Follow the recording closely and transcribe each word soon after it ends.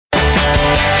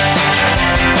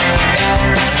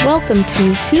Welcome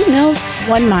to Two Mills,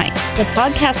 One Mic, the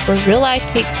podcast where real life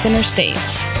takes center stage.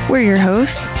 We're your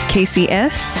hosts, Casey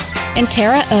S. and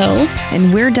Tara O.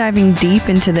 And we're diving deep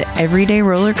into the everyday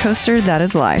roller coaster that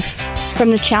is life.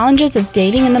 From the challenges of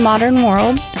dating in the modern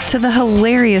world, to the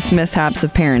hilarious mishaps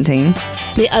of parenting,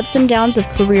 the ups and downs of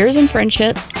careers and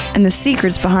friendships, and the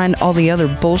secrets behind all the other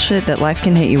bullshit that life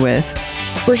can hit you with.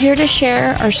 We're here to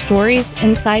share our stories,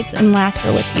 insights, and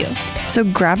laughter with you. So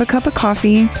grab a cup of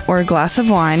coffee or a glass of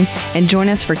wine and join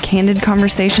us for candid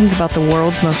conversations about the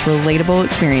world's most relatable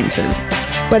experiences.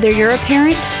 Whether you're a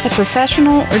parent, a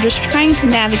professional, or just trying to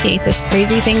navigate this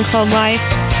crazy thing called life,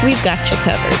 we've got you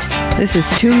covered. This is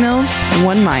Two Mills,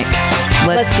 One Mic.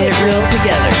 Let's get real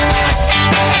together.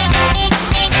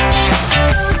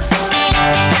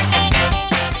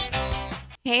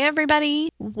 Hey everybody,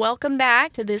 welcome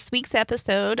back to this week's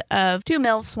episode of Two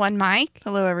Mills, One Mic.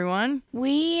 Hello, everyone.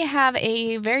 We have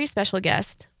a very special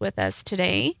guest with us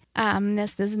today.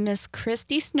 This is Miss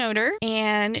Christy Snoder,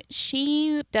 and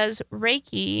she does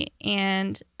Reiki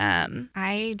and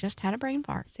I just had a brain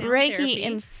fart. Reiki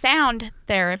and Sound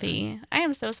Therapy. I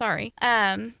am so sorry.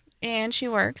 And she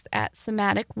works at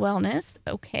Somatic Wellness.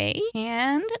 Okay.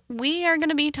 And we are going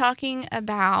to be talking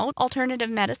about alternative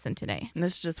medicine today. And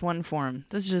this is just one form.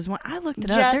 This is just one. I looked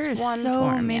it up. There are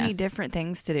so many different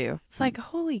things to do. It's like,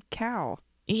 holy cow.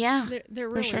 Yeah, there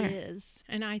really is.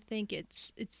 And I think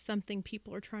it's something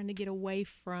people are trying to get away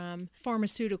from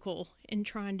pharmaceutical and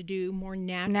trying to do more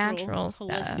natural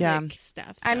holistic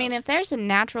stuff. So. I mean, if there's a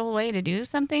natural way to do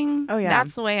something,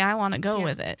 that's the way I want to go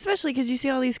with it. Especially because you see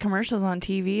all these commercials on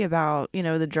TV about,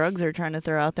 the drugs they're trying to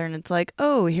throw out there. And it's like,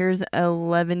 oh, here's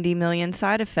 11 million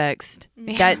side effects.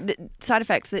 Side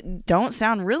effects that don't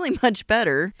sound really much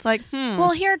better. It's like,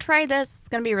 Well, here, try this. It's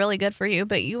going to be really good for you,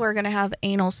 but you are going to have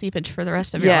anal seepage for the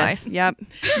rest of your life. Yep.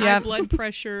 High blood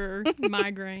pressure,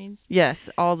 migraines. Yes,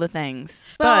 all the things.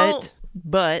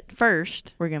 But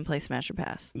first, we're going to play Smash or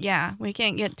Pass. Yeah, we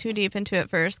can't get too deep into it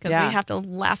first because we have to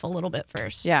laugh a little bit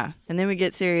first. Yeah, and then we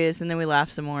get serious and then we laugh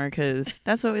some more because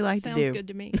that's what we like to do. Sounds good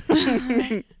to me.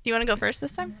 Do you want to go first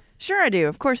this time? Sure I do.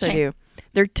 Of course I do.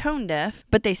 They're tone deaf,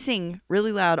 but they sing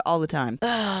really loud all the time.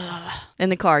 In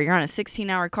the car. You're on a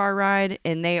 16-hour car ride,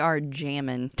 and they are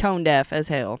jamming. Tone deaf as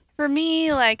hell. For me,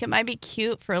 it might be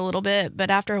cute for a little bit, but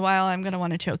after a while, I'm going to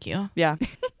want to choke you. Yeah.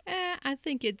 I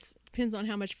think it depends on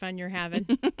how much fun you're having.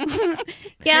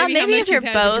 Yeah, maybe if you're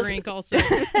both. Drink also.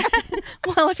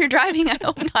 Well, if you're driving, I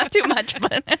hope not too much,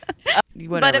 but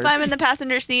but if I'm in the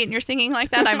passenger seat and you're singing like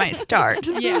that, I might start.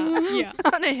 Yeah.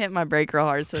 I'm going to hit my brake real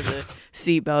hard so the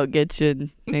seatbelt gets you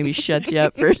and maybe shuts you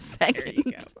up for a second. There you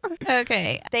go.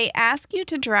 Okay. They ask you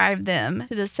to drive them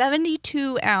to the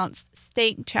 72-ounce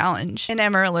steak challenge in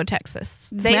Amarillo, Texas.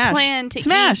 They plan to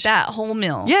eat that whole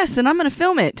meal. Yes, and I'm going to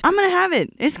film it. I'm going to have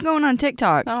it. It's going on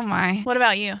TikTok. Oh, my. What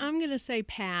about you? I'm going to say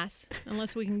pass,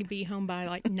 unless we can be home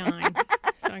by 9,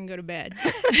 so I can go to bed.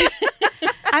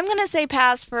 I'm going to say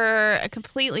pass for a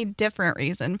completely different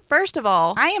reason. First of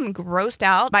all, I am grossed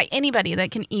out by anybody that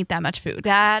can eat that much food.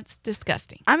 That's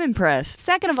disgusting. I'm impressed.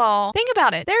 Second of all, think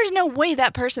about it. There's no way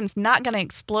that person's not going to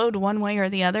explode one way or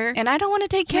the other, and I don't want to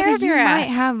take care of your ass. You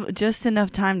might have just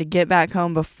enough time to get back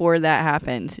home before that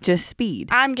happens. Just speed.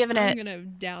 I'm giving it gonna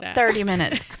doubt that. 30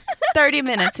 minutes. 30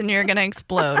 minutes and you're going to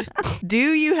explode. Do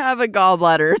you have a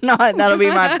gallbladder? No, that'll be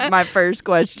my first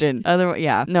question. Otherwise,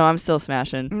 yeah. No, I'm still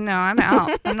smashing. No, I'm out.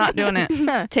 I'm not doing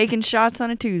it. Taking shots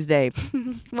on a Tuesday.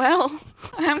 Well,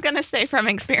 I'm going to say from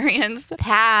experience,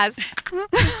 pass.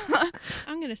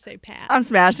 I'm going to say pass. I'm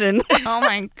smashing. Oh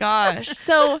my gosh.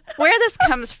 So where this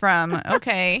comes from,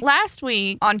 okay. Last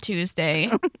week on Tuesday,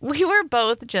 we were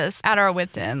both just at our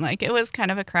wits' end. It was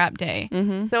kind of a crap day.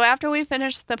 Mm-hmm. So after we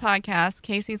finished the podcast,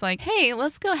 Casey's like, hey,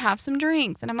 let's go have some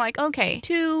drinks. And I'm like, okay,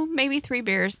 2, maybe 3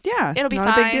 beers. Yeah. It'll be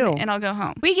not fine. A big deal. And I'll go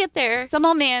home. We get there. Some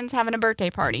old man's having a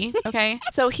birthday party. Okay.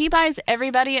 So he buys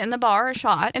everybody in the bar a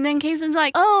shot. And then Casey's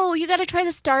like, oh, you got to try the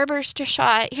Starburst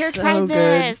shot. Here, so try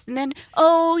this. Good. And then,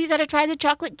 oh, you got to try the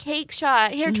chocolate cake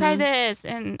shot. Here, try this.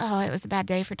 And it was a bad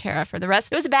day for Tara for the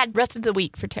rest. It was a bad rest of the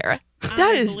week for Tara.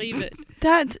 I believe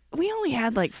it. We only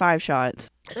had 5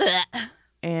 shots.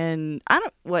 And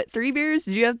 3 beers?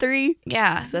 Did you have 3?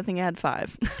 Yeah. I think I had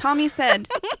 5. Tommy said,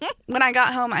 when I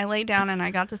got home, I laid down and I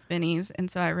got the spinnies.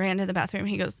 And so I ran to the bathroom.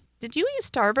 He goes, did you eat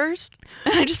Starburst?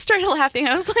 And I just started laughing.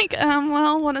 I was like,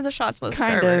 well, one of the shots was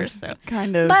Starburst.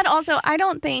 Kind of. But also, I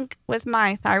don't think with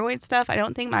my thyroid stuff, I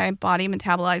don't think my body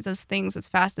metabolizes things as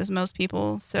fast as most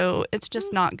people. So it's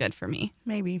just not good for me.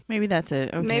 Maybe that's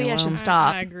it. Okay, maybe I should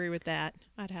stop. I agree with that.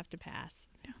 I'd have to pass.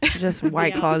 Just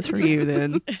White Claws for you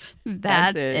then.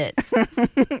 That's it.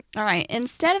 All right.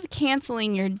 Instead of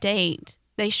canceling your date,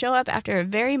 They show up after a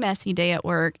very messy day at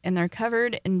work and they're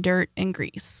covered in dirt and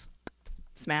grease.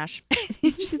 Smash.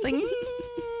 She's like,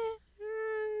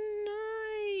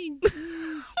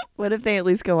 What if they at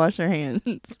least go wash their hands?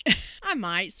 I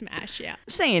might smash, yeah.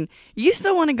 Saying, you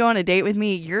still want to go on a date with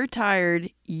me? You're tired.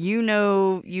 You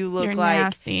know you look You're like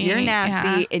nasty. you're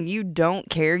nasty, and you don't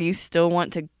care. You still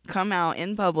want to come out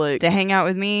in public to hang out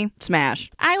with me? Smash.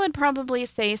 I would probably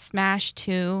say smash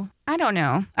too. I don't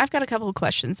know. I've got a couple of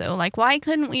questions though. Like, why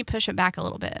couldn't we push it back a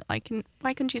little bit? Like,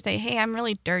 why couldn't you say, hey, I'm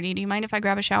really dirty. Do you mind if I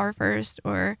grab a shower first?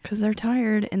 Or because they're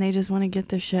tired and they just want to get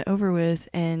this shit over with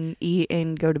and eat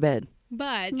and go to bed.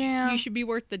 But you should be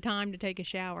worth the time to take a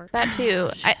shower. That too.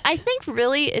 I think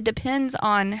really it depends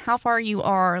on how far you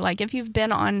are. Like if you've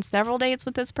been on several dates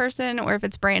with this person or if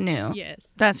it's brand new.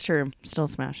 Yes. That's true. Still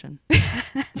smashing.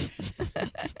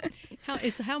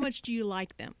 How much do you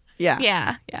like them?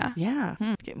 Yeah.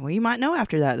 Okay, well, you might know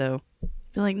after that, though.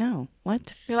 Be like, no,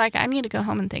 what? You're like, I need to go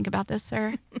home and think about this,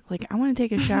 sir. Like, I want to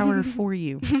take a shower for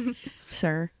you,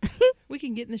 sir. We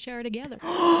can get in the shower together.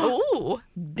 Ooh.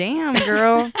 Damn,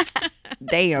 girl.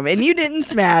 Damn. And you didn't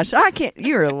smash. I can't.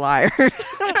 You're a liar.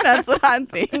 That's what I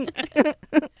think.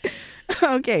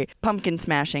 Okay. Pumpkin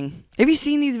smashing. Have you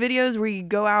seen these videos where you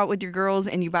go out with your girls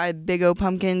and you buy big old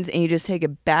pumpkins and you just take a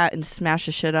bat and smash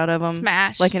the shit out of them?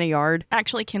 Smash. Like in a yard?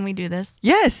 Actually, can we do this?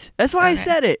 Yes. That's why I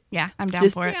said it. Yeah, I'm down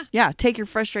for it. Yeah. Take your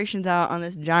frustrations out on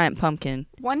this giant pumpkin.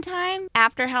 One time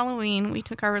after Halloween, we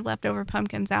took our leftover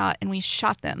pumpkins out and we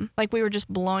shot them. Like we were just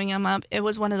blowing them up. It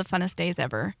was one of the funnest days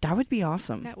ever. That would be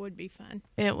awesome. That would be fun.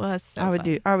 It was so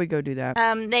fun. I would go do that.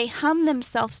 They hum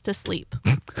themselves to sleep.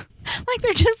 Like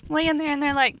they're just laying there and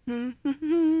they're like,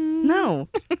 No.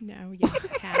 No, yeah,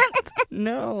 pass.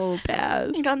 No,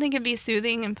 pass. You don't think it'd be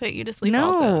soothing and put you to sleep No,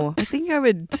 also? I think I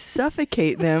would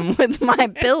suffocate them with my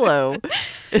pillow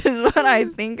is what I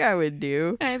think I would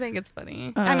do. I think it's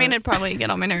funny. I mean, it'd probably get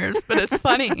on my nerves, but it's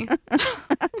funny.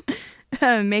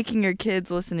 Making your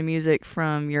kids listen to music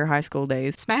from your high school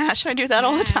days. Smash. I do that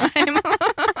all the time.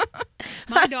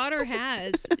 My daughter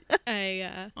has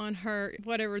on her,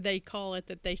 whatever they call it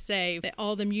that they save,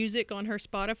 all the music on her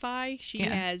Spotify. She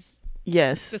has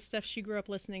the stuff she grew up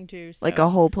listening to. So. Like a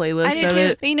whole playlist I do of too.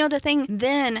 it. But you know the thing,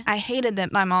 then I hated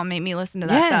that my mom made me listen to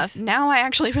that stuff. Now I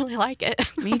actually really like it.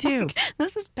 Me too.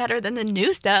 This is better than the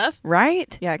new stuff.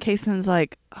 Right? Yeah, Kayson's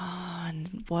like,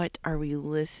 what are we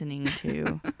listening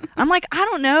to? I'm like, I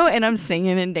don't know. And I'm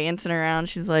singing and dancing around.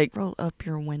 She's like, roll up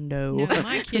your window. No,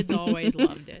 my kids always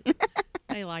loved it.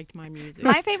 They liked my music.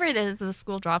 My favorite is the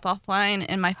school drop-off line,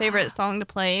 and my favorite song to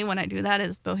play when I do that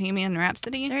is Bohemian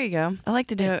Rhapsody. There you go. I like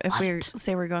to do it if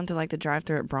we're going to like the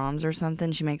drive-thru at Brahms or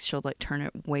something. She'll like turn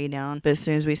it way down. But as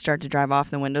soon as we start to drive off,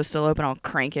 the window's still open. I'll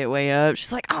crank it way up.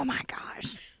 She's like, oh my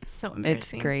gosh. So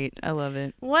embarrassing. It's great. I love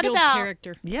it. What Builds about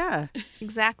character? Yeah.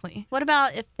 Exactly. What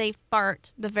about if they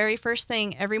fart the very first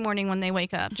thing every morning when they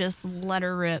wake up? Just let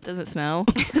her rip. Does it smell?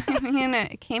 I mean,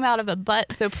 it came out of a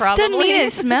butt, so probably. Doesn't mean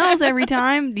it smells every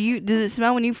time. Does it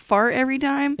smell when you fart every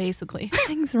time? Basically.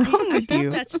 Something's wrong with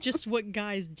you. That's just what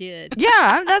guys did.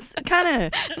 Yeah, that's kind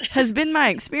of has been my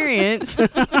experience.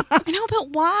 I know, but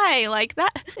why? Like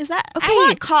that is that? Okay. I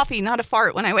want coffee, not a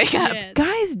fart when I wake up. Yes.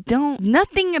 Guys don't.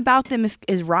 Nothing about them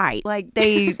is right. Like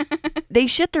they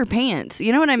shit their pants.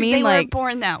 You know what I mean? They like were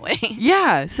born that way.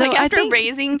 Yeah. So like after I think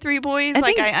raising three boys, I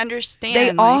think I understand. they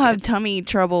all like, have tummy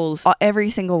troubles. Every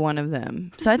single one of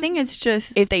them. So I think it's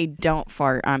just if they don't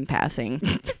fart, I'm passing.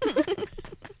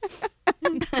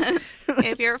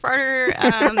 If you're a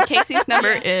farter, Casey's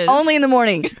number is only in the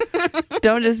morning.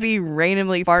 Don't just be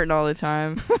randomly farting all the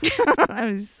time. That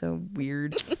is so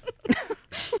weird.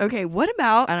 Okay, what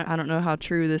about, I don't know how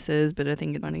true this is, but I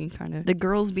think it's funny, kind of, the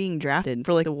girls being drafted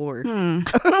for like the war.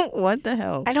 What the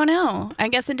hell? I don't know. I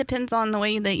guess it depends on the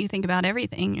way that you think about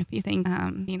everything. If you think,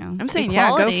 I'm saying, equality. yeah,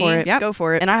 go for it. Yeah, go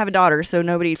for it. And I have a daughter, so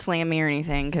nobody slam me or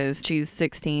anything because she's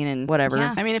 16 and whatever.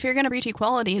 Yeah. I mean, if you're going to preach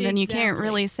equality, then you can't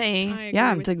really say.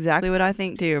 Yeah, it's exactly what I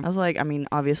think too. I was like, I mean,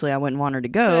 obviously I wouldn't want her to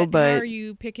go, but. How are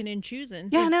you picking and choosing?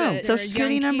 Yeah, I know. Social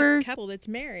security number. Couple that's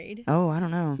married. Oh, I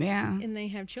don't know. Yeah. And they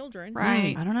have children. Right.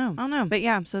 I don't know. But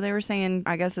yeah, so they were saying,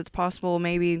 I guess it's possible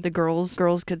maybe the girls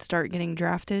could start getting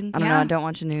drafted. I don't know. I don't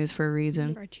watch the news for a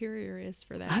reason. Criteria is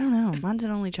for that. I don't know. Mine's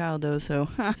an only child though, so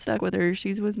I stuck with her.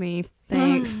 She's with me.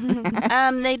 Thanks.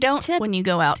 They don't tip when you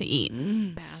go out to eat.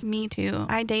 Mm. Me too.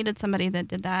 I dated somebody that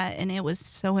did that, and it was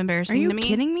so embarrassing to me. Are you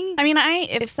kidding me? I mean,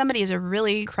 if somebody is a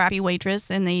really crappy waitress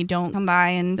and they don't come by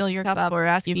and fill your cup up or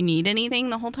ask you if you need anything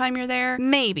the whole time you're there,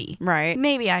 maybe. Right.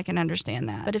 Maybe I can understand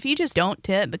that. But if you just don't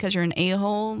tip because you're an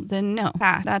a-hole, then no.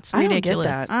 That's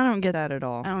ridiculous. I don't get that at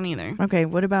all. I don't either. Okay,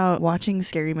 what about watching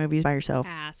scary movies by yourself?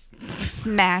 Pass.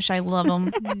 Smash. I love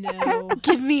them. No.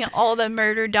 Give me all the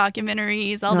murder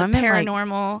documentaries, all the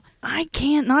paranormal. I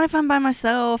can't. Not if I'm by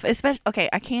myself. Especially, okay,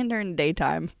 I can during the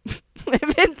daytime.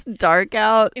 If it's dark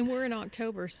out. And we're in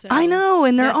October, so. I know,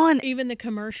 and they're on. Even the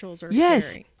commercials are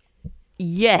scary.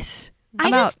 Yes. I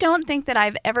just don't think that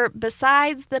I've ever,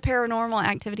 besides the paranormal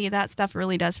activity, that stuff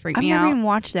really does freak me out. I've never even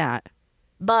watched that.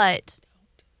 But.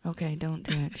 Okay, don't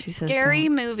do it. She says scary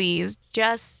don't. movies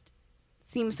just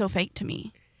seem so fake to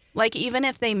me. Like, even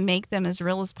if they make them as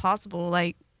real as possible,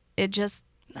 like, it just,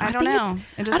 I don't know.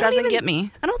 It just doesn't get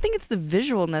me. I don't think it's the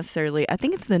visual necessarily. I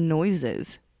think it's the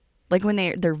noises. Like when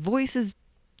their voice is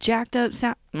jacked up.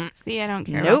 See, I don't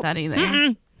care about that either.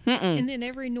 Mm-mm. And then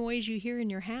every noise you hear in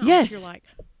your house, you're like.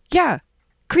 Yeah.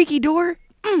 Creaky door.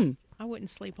 I wouldn't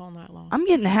sleep all night long. I'm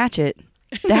getting the hatchet.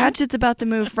 The hatchet's about to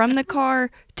move from the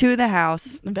car to the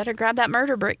house. I better grab that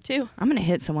murder brick, too. I'm going to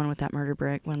hit someone with that murder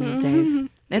brick one of these days.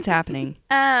 It's happening.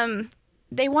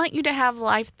 They want you to have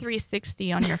Life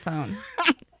 360 on your phone.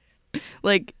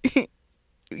 Like,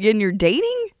 in your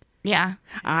dating? Yeah.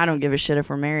 I don't give a shit if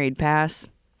we're married. Pass.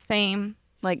 Same.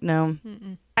 Like, no.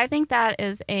 Mm-mm. I think that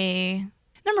is a...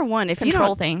 Number one, if control you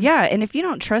don't, thing. Yeah, and if you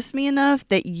don't trust me enough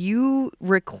that you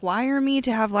require me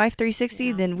to have Life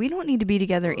 360, then we don't need to be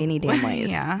together any damn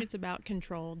ways. Yeah. It's about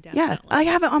control, definitely. Yeah, I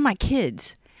have it on my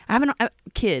kids. I have it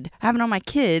on my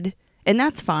kid, and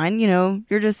that's fine. You know,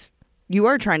 you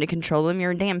are trying to control them.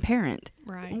 You're a damn parent.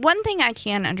 Right. One thing I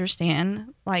can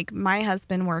understand, like my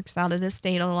husband works out of the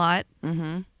state a lot.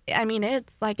 Mm-hmm. I mean,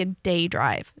 it's like a day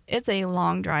drive. It's a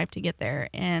long drive to get there,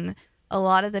 and a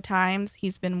lot of the times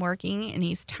he's been working and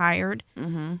he's tired.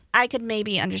 Mm-hmm. I could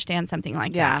maybe understand something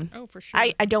like that. Oh, for sure.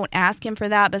 I don't ask him for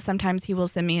that, but sometimes he will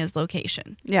send me his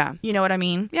location. Yeah. You know what I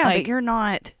mean? Yeah, like, but you're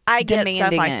not I get demanding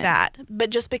stuff like it. that. But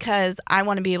just because I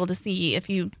want to be able to see if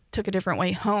you took a different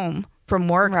way home from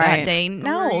work that day,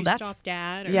 no, that's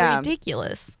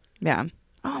ridiculous. Yeah.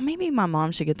 Oh, maybe my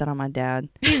mom should get that on my dad.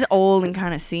 He's old and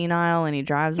kind of senile, and he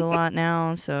drives a lot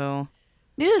now, so...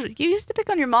 Dude, you used to pick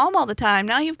on your mom all the time.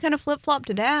 Now you've kind of flip-flopped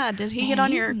to dad. Did he get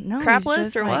on your crap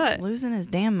list or what? Losing his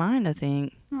damn mind, I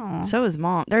think. Aww. So is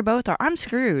mom. They both are. I'm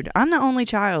screwed. I'm the only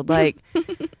child. Like,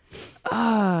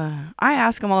 I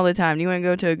ask them all the time, do you want to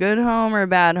go to a good home or a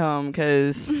bad home?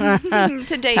 Because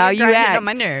today how you're you grinding act on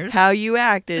my nerves. How you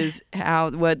act is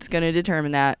what's going to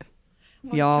determine that.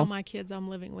 Well, y'all. I tell my kids I'm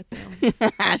living with them.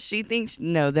 She thinks,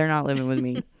 no, they're not living with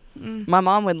me. My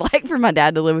mom would like for my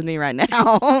dad to live with me right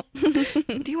now.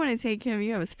 Do you want to take him?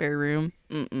 You have a spare room.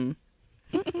 Mm-mm.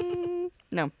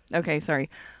 No. Okay, sorry.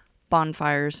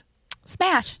 Bonfires.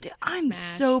 Smash. Dude, I'm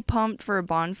so pumped for a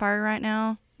bonfire right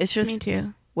now. It's just... Me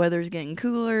too. Weather's getting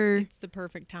cooler. It's the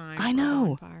perfect time. I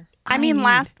know. For a bonfire. I mean,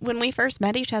 when we first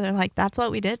met each other, like, that's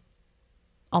what we did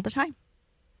all the time.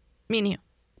 Me and you.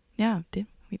 Yeah,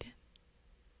 we did.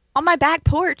 On my back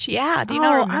porch, yeah. Do you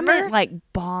not remember? I meant like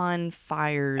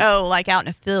bonfires. Oh, like out in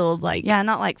a field, like... Yeah,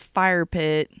 not like fire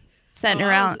pit. Sitting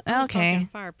around. I was okay. talking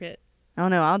fire pit. Oh,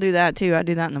 no, I'll do that, too. I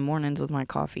do that in the mornings with my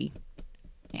coffee.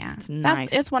 Yeah. It's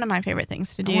nice. It's one of my favorite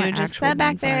things to do. want Just actual sit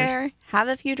back bonfires. there, have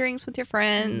a few drinks with your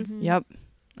friends. Mm-hmm. Yep. Talk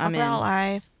I'm in. about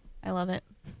life. I love it.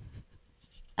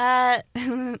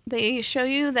 They show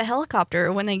you the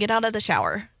helicopter when they get out of the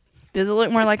shower. Does it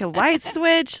look more like a light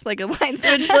switch? Like a light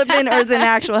switch flipping? Or is it an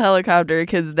actual helicopter?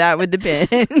 Because that would depend.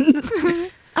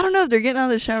 I don't know. If they're getting out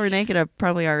of the shower naked, I've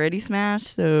probably already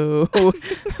smashed. So,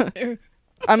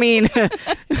 I mean...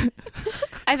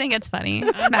 I think it's funny.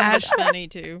 I think Smash. it's funny,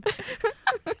 too.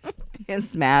 And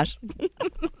smash.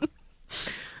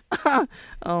 Oh,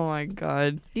 my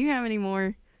God. Do you have any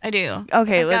more? I do.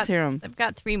 Okay, let's hear them. I've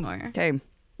got 3 more. Okay.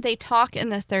 They talk in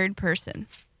the third person.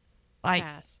 Like,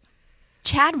 Pass.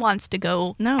 Chad wants to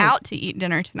go out to eat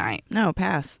dinner tonight. No,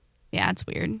 pass. Yeah, it's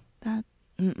weird.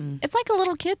 Mm-mm. It's like a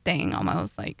little kid thing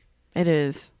almost. Like, it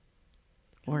is.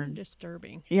 Or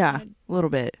disturbing. Yeah, a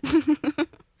little bit.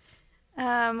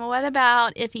 What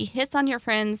about if he hits on your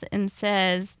friends and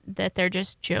says that they're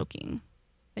just joking?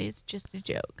 It's just a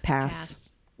joke.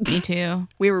 Pass. Me too.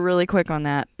 We were really quick on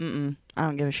that. Mm-mm. I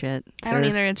don't give a shit. I don't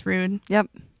either. It's rude. Yep.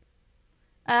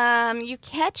 You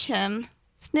catch him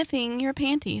sniffing your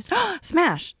panties.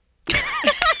 Smash. That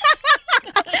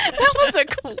was a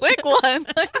quick one.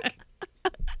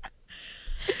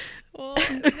 Well,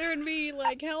 there would be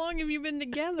like like, how long have you been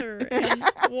together? And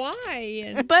why?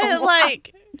 And but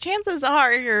like, chances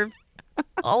are you're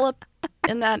all up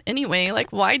in that anyway.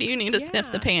 Like, why do you need to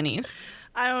sniff the panties?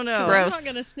 I don't know. I'm not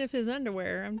gonna sniff his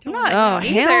underwear. I'm telling you. Oh,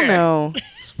 hell no.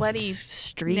 Sweaty,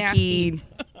 streaky. Nasty.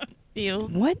 Ew.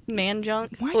 What? Man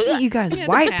junk. Why can't you guys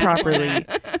wipe properly?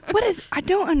 I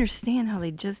don't understand how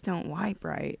they just don't wipe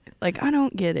right. Like, I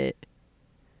don't get it.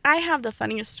 I have the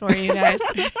funniest story, you guys.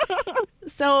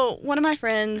 So, one of my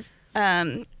friends,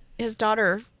 his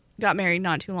daughter got married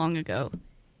not too long ago.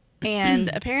 And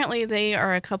apparently they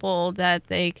are a couple that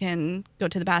they can go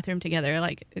to the bathroom together.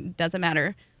 Like, it doesn't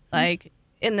matter. Like,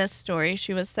 in this story,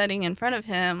 she was sitting in front of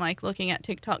him, like, looking at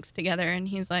TikToks together. And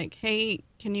he's like, hey,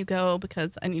 can you go?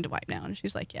 Because I need to wipe now. And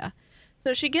she's like, yeah.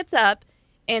 So she gets up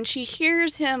and she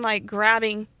hears him, like,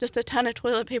 grabbing just a ton of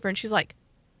toilet paper. And she's like,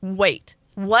 wait,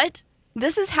 what?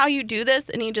 This is how you do this?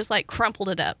 And he just, like, crumpled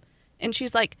it up. And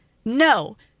she's like,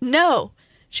 no.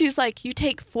 She's like, you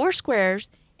take 4 squares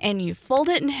and you fold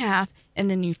it in half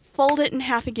and then you fold it in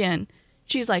half again.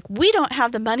 She's like, we don't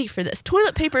have the money for this.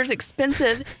 Toilet paper is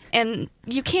expensive and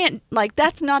you can't, like,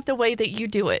 that's not the way that you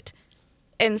do it.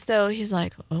 And so he's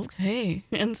like, okay.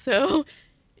 And so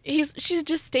she's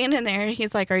just standing there.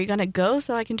 He's like, are you going to go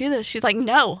so I can do this? She's like,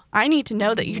 no, I need to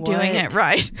know that you're doing it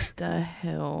right. The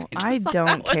hell? I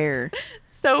don't care.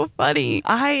 So funny.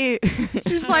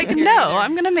 She's like, no,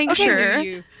 I'm going to make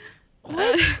sure.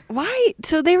 What? Why?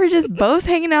 So they were just both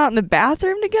hanging out in the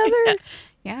bathroom together?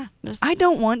 Yeah. I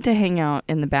don't want to hang out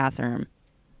in the bathroom.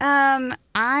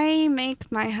 I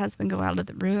make my husband go out of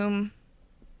the room,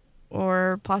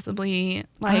 or possibly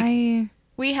like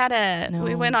we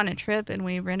went on a trip and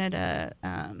we rented a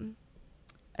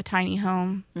tiny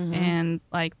home, and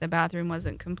like the bathroom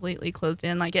wasn't completely closed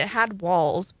in. Like, it had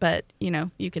walls, but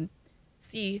you could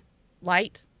see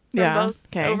light from both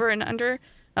over and under.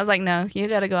 I was like, no, you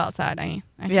got to go outside. I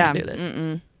can't do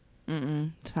this.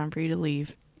 It's time for you to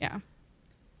leave. Yeah.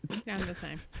 Yeah, I'm the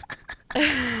same.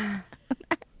 I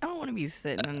don't want to be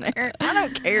sitting in there. I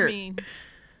don't care. I mean,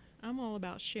 I'm all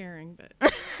about sharing,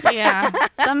 but yeah,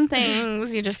 some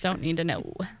things you just don't need to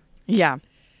know. Yeah.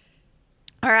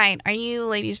 All right. Are you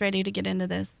ladies ready to get into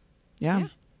this? Yeah.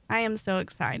 I am so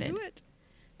excited. Do it.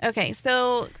 Okay.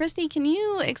 So, Christy, can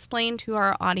you explain to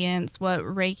our audience what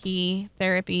Reiki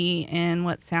therapy and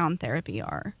what sound therapy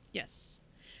are? Yes.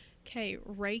 Okay.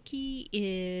 Reiki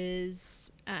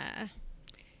is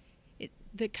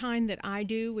the kind that I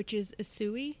do, which is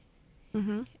Usui.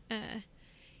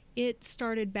 It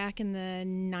started back in the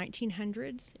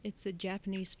 1900s. It's a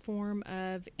Japanese form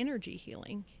of energy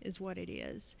healing is what it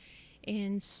is.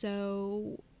 And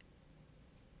so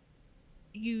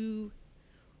you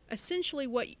essentially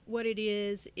what it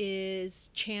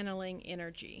is channeling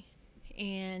energy.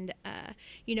 And,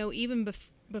 even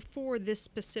before this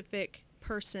specific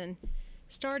person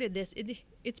started this,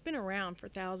 it's been around for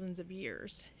thousands of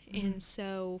years. And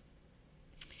so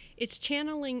it's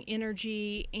channeling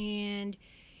energy, and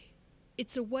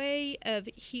it's a way of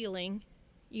healing,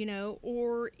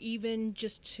 or even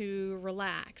just to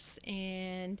relax.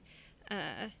 And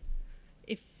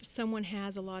if someone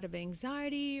has a lot of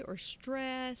anxiety or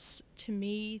stress, to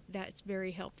me, that's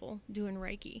very helpful, doing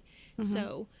Reiki.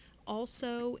 So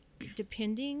also,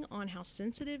 depending on how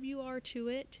sensitive you are to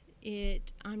it,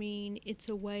 it's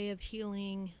a way of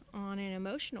healing on an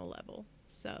emotional level.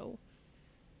 So,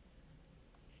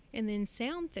 and then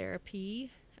sound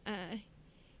therapy,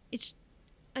 it's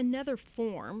another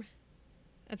form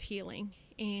of healing,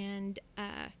 and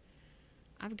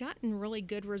I've gotten really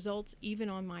good results even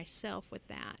on myself with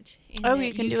that. And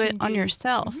you can do it on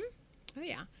yourself. Oh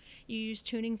yeah, you use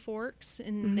tuning forks,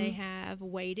 and they have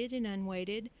weighted and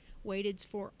unweighted. Weighted's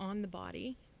for on the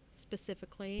body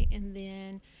specifically, and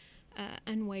then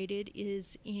unweighted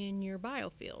is in your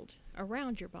biofield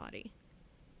around your body.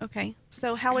 Okay,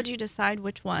 so how would you decide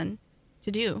which one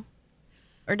to do,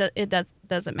 or does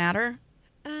it matter?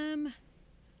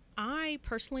 I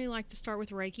personally like to start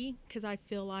with Reiki because I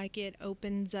feel like it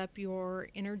opens up your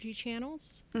energy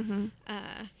channels,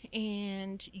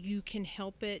 and you can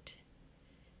help it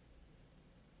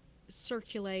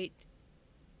circulate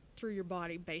through your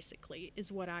body, basically,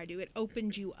 is what I do. It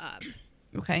opens you up.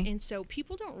 Okay. And so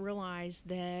people don't realize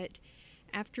that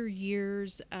after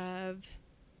years of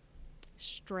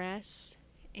stress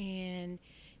and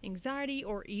anxiety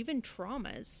or even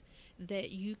traumas,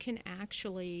 that you can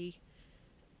actually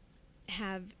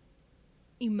have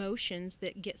emotions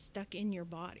that get stuck in your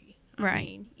body. Right. I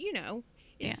mean,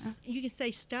 you could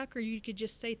say stuck, or you could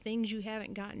just say things you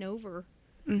haven't gotten over,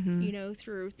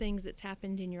 through things that's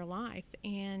happened in your life.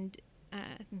 And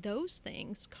those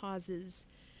things causes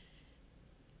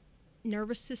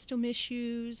nervous system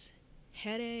issues,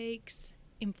 headaches,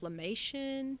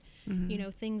 inflammation,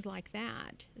 things like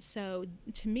that. So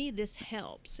to me, this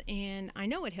helps. And I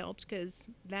know it helps because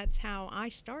that's how I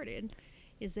started,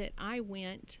 is that I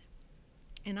went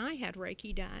and I had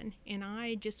Reiki done, and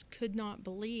I just could not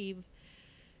believe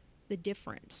the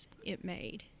difference it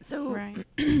made. So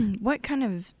what kind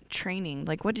of training,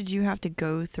 like what did you have to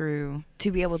go through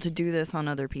to be able to do this on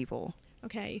other people?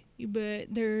 Okay, but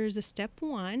there's a step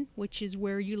 1, which is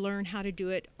where you learn how to do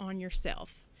it on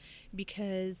yourself,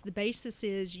 because the basis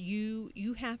is you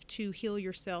have to heal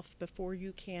yourself before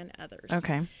you can others.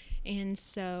 Okay. And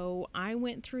so I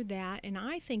went through that, and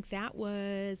I think that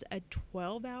was a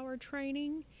 12-hour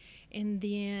training, and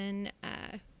then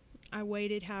I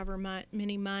waited however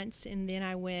many months, and then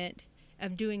I went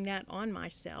of doing that on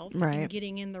myself and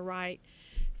getting in the right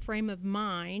frame of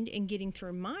mind and getting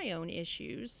through my own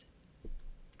issues.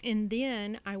 And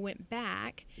then I went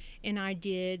back and I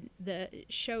did the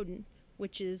Shodan,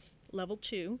 which is level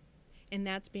 2, and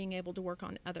that's being able to work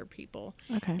on other people.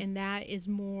 Okay. And that is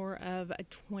more of a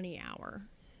 20-hour.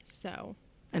 So.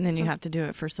 And then you have to do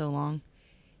it for so long?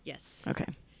 Yes. Okay.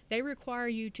 They require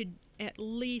you to at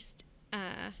least,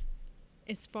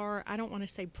 as far, I don't want to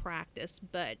say practice,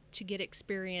 but to get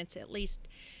experience, at least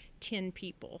 10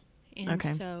 people. And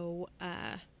so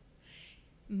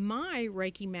my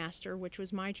Reiki master, which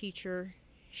was my teacher,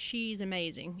 she's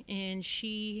amazing. And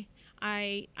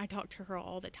I talk to her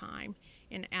all the time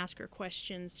and ask her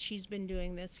questions. She's been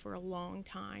doing this for a long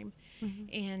time.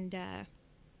 And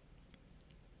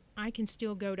I can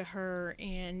still go to her,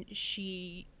 and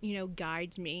she,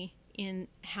 guides me in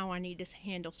how I need to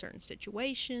handle certain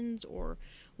situations, or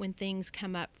when things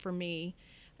come up for me,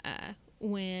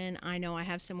 when I know I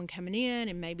have someone coming in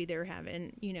and maybe they're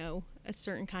having, a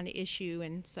certain kind of issue.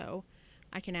 And so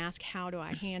I can ask, how do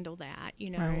I handle that?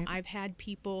 I've had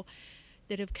people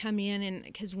that have come in, and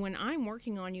because when I'm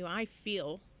working on you, I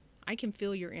can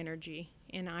feel your energy,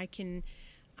 and I can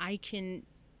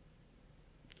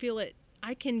feel it.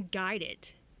 I can guide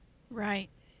it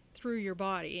through your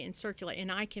body and circulate,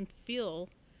 and I can feel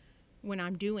when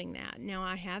I'm doing that. Now,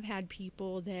 I have had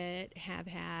people that have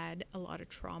had a lot of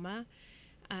trauma,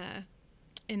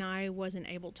 and I wasn't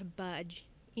able to budge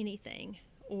anything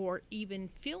or even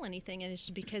feel anything, and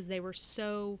it's because they were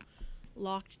so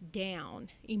locked down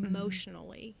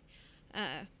emotionally.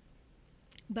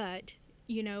 But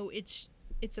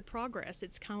it's a progress.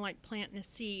 It's kind of like planting a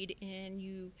seed, and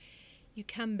you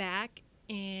come back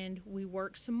and we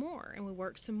work some more and we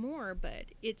work some more, but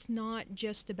it's not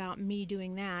just about me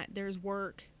doing that. There's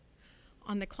work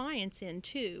on the client's end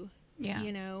too. Yeah.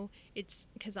 It's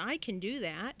because I can do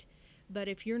that, but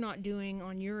if you're not doing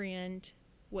on your end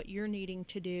what you're needing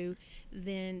to do,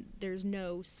 then there's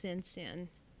no sense in.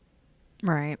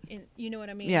 Right. And you know what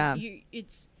I mean? Yeah.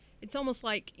 It's almost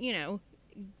like,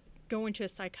 going to a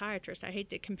psychiatrist. I hate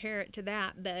to compare it to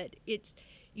that, but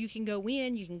you can go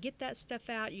in, you can get that stuff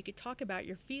out, you could talk about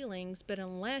your feelings, but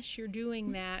unless you're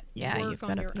doing that work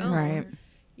on your own,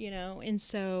 and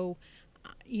so,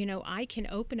 I can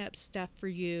open up stuff for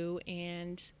you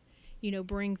and,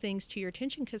 bring things to your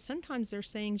attention, because sometimes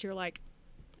there's things you're like,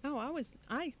 oh,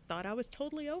 I thought I was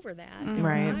totally over that.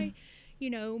 Right.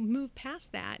 Move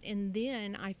past that. And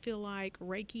then I feel like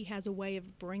Reiki has a way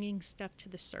of bringing stuff to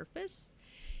the surface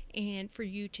and for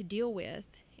you to deal with.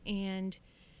 And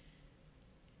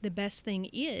the best thing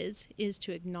is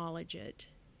to acknowledge it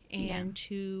and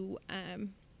to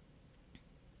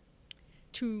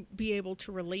be able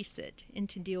to release it and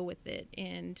to deal with it.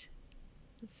 And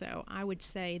so I would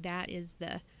say that's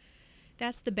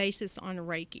the basis on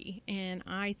Reiki. And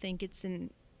I think to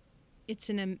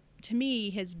me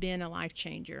has been a life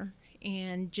changer.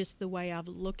 And just the way I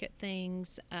look at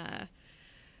things,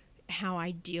 how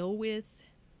I deal with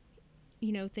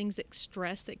things like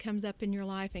stress that comes up in your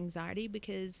life, anxiety,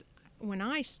 because when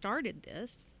I started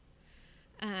this,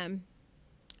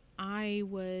 I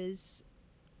was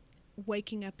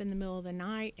waking up in the middle of the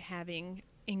night having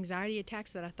anxiety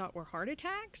attacks that I thought were heart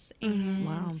attacks. And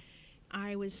Wow.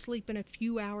 I was sleeping a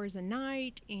few hours a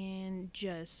night, and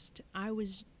I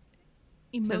was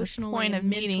emotionally, to the point of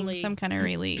mentally, needing some kind of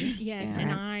relief. Yes,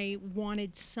 and I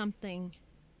wanted something.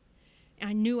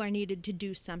 I knew I needed to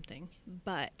do something,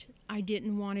 but I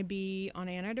didn't want to be on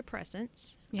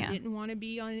antidepressants. Yeah. I didn't want to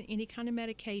be on any kind of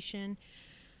medication.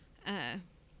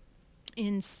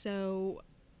 And so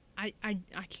I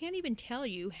can't even tell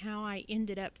you how I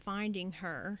ended up finding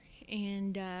her.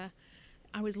 And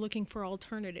I was looking for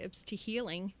alternatives to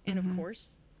healing. And, of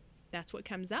course, that's what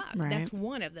comes up. Right. That's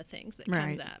one of the things that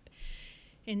comes up.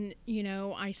 And,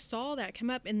 I saw that come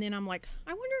up, and then I'm like,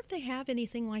 I wonder if they have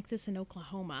anything like this in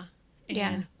Oklahoma.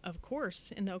 And of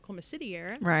course, in the Oklahoma City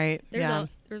area, right,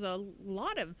 there's a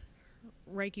lot of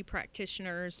Reiki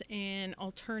practitioners and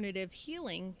alternative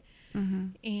healing,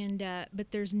 and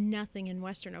but there's nothing in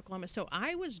Western Oklahoma. So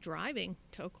I was driving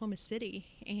to Oklahoma City,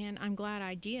 and I'm glad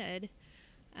I did.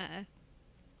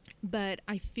 But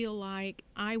I feel like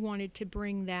I wanted to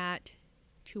bring that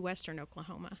to Western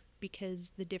Oklahoma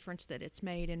because the difference that it's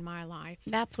made in my life.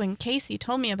 That's when Casey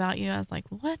told me about you. I was like,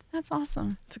 what? That's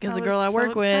awesome. It's because the girl I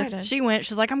work with, she went,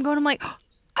 she's like, I'm going. I'm like, oh,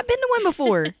 I've been to one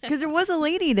before. Because there was a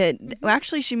lady that,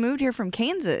 actually, she moved here from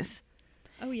Kansas.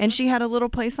 Oh, yeah? And she had a little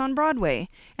place on Broadway.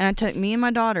 And I took me and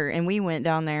my daughter, and we went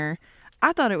down there.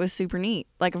 I thought it was super neat.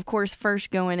 Like, of course,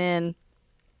 first going in,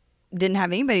 didn't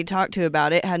have anybody to talk to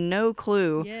about it, had no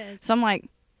clue. Yes. So I'm like,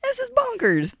 this is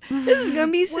bonkers. This is going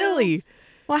to be silly.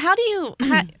 Well, how do you,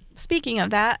 speaking of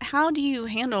that, how do you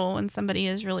handle when somebody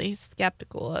is really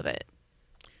skeptical of it?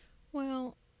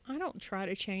 Well, I don't try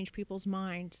to change people's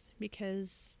minds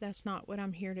because that's not what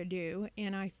I'm here to do.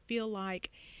 And I feel like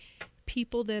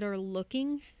people that are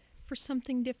looking for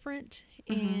something different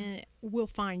and will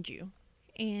find you.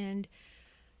 And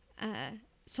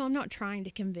so I'm not trying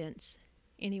to convince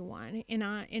anyone.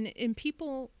 And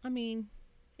people, I mean,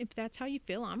 if that's how you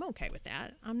feel, I'm okay with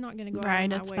that. I'm not going to go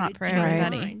out of my way to change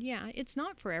your mind. Yeah, it's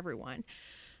not for everyone.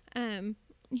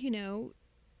 You know,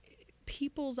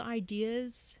 people's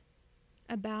ideas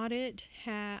about it,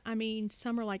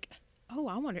 some are like, oh,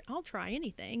 I'll try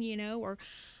anything, you know, or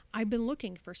I've been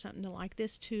looking for something like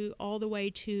this, to all the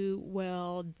way to,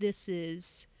 well, this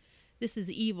is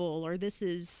evil, or this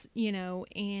is, you know,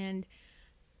 and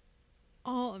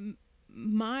all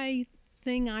my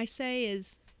thing I say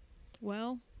is,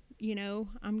 well, you know,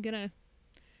 I'm gonna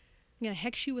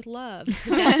hex you with love.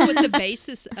 That's what the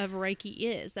basis of Reiki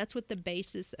is. That's what the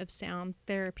basis of sound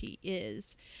therapy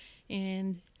is.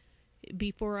 And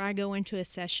before I go into a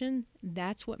session,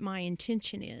 that's what my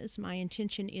intention is. My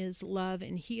intention is love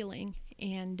and healing.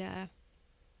 And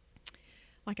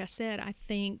like I said, I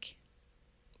think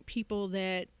people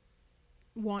that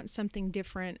want something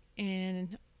different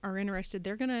and are interested,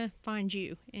 they're going to find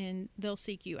you and they'll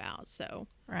seek you out. So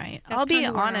right. I'll be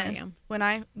honest. When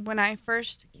I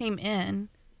first came in,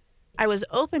 I was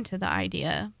open to the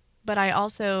idea, but I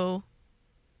also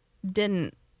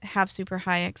didn't have super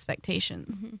high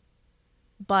expectations.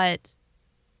 But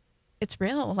it's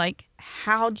real. Like,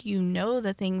 how do you know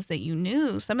the things that you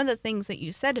knew? Some of the things that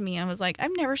you said to me, I was like,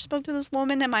 I've never spoke to this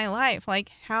woman in my life. Like,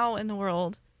 how in the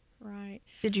world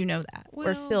did you know that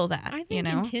or feel that? I think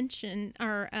intention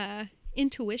or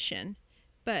intuition,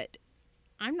 but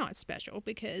I'm not special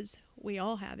because we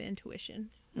all have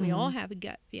intuition. We all have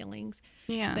gut feelings.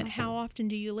 Yeah. But how often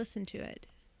do you listen to it?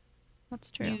 That's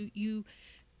true. You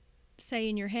say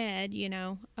in your head, you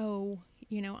know, oh,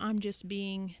 you know, I'm just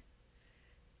being,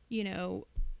 you know,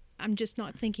 I'm just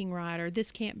not thinking right, or this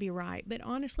can't be right. But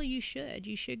honestly, you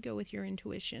should go with your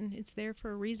intuition. It's there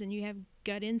for a reason. You have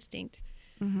gut instinct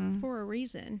for a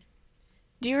reason.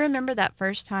 Do you remember that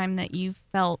first time that you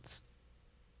felt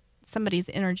somebody's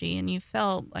energy and you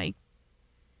felt like,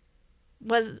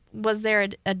 was there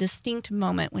a distinct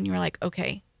moment when you were like,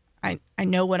 okay, I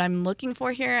know what I'm looking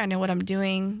for here. I know what I'm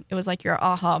doing. It was like your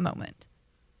aha moment.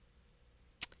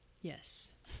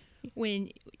 Yes.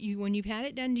 When you've had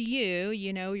it done to you,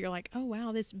 you know, you're like, oh,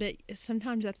 wow, this, but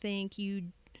sometimes I think you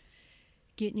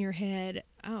get in your head,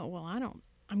 oh, well,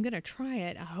 I'm going to try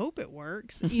it. I hope it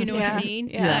works. You know what I mean?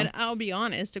 Yeah. But I'll be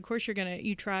honest. Of course,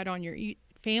 you try it on your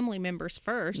family members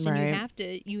first, and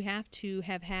you have to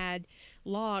have had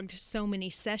logged so many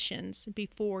sessions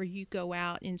before you go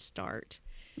out and start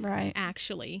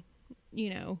actually,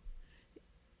 you know,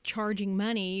 charging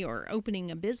money or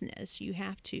opening a business. You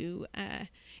have to, and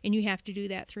you have to do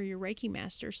that through your Reiki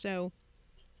master. So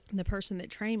the person that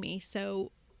trained me.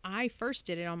 So I first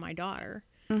did it on my daughter,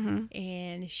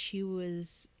 and she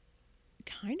was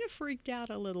kind of freaked out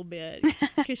a little bit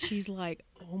because she's like,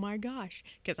 oh my gosh,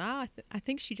 because I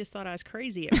think she just thought I was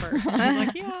crazy at first. And I was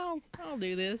like, yeah, I'll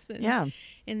do this. And,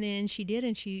 and then she did,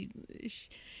 and she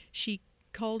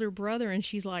called her brother, and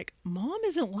she's like, Mom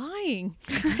isn't lying.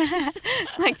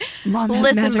 Like, Mom,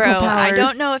 listen, bro, powers. I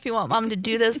don't know if you want Mom to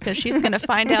do this because she's going to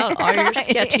find out all your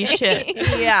sketchy shit.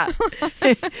 Yeah.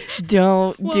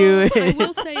 Don't do it. I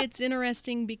will say it's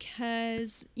interesting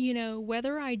because, you know,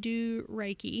 whether I do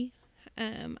Reiki,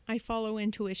 I follow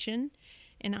intuition,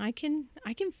 and I can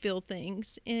feel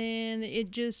things, and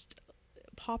it just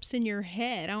pops in your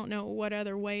head. I don't know what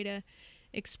other way to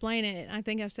explain it. I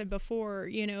think I've said before,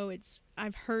 you know,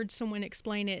 I've heard someone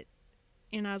explain it,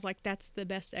 and I was like, that's the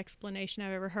best explanation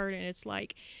I've ever heard. And it's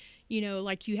like, you know,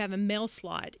 like you have a mail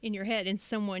slot in your head, and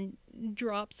someone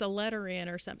drops a letter in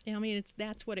or something. I mean,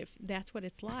 that's what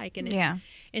it's like. And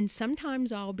and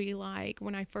sometimes I'll be like,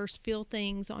 when I first feel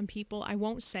things on people, I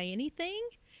won't say anything,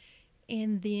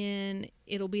 and then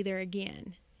it'll be there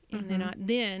again. And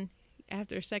then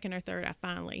after a second or third, I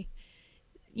finally,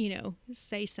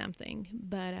 say something.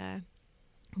 But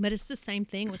it's the same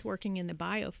thing with working in the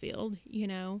biofield,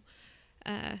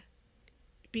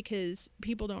 because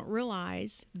people don't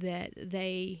realize that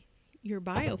your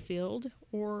biofield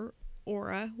or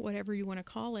aura, whatever you want to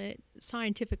call it,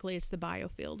 scientifically it's the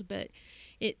biofield, but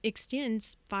it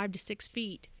extends 5 to 6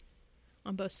 feet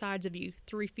on both sides of you,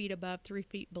 3 feet above, 3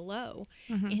 feet below.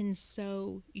 And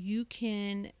so you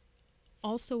can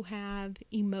also have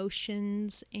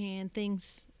emotions and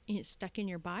things stuck in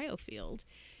your biofield.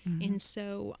 And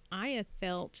so I have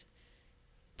felt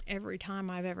every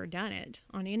time I've ever done it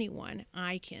on anyone,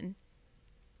 I can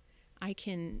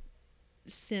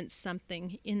sense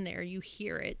something in there. You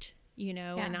hear it,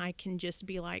 and I can just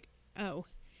be like, oh,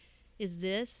 is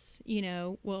this,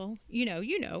 well,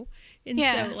 And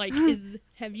so like,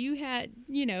 have you had,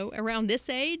 around this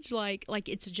age, like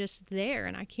it's just there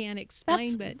and I can't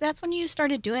explain, but that's when you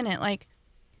started doing it. Like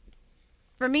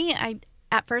for me,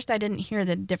 at first I didn't hear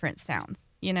the different sounds,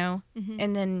 and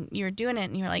then you were doing it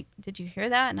and you're like, did you hear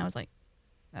that? And I was like,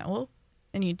 no.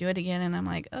 And you do it again. And I'm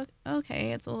like, oh,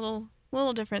 okay, it's a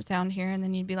little different sound here. And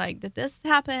then you'd be like, did this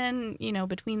happen,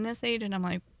 between this age? And I'm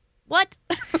like, what?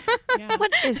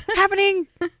 What is happening?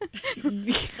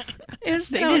 It was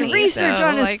they did research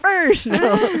on us first.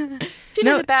 She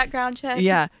did a background check.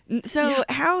 Yeah. So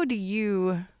how do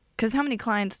you, because how many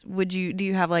clients do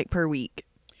you have like per week?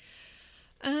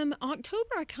 October,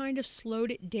 I kind of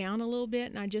slowed it down a little bit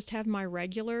and I just have my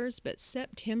regulars, but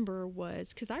September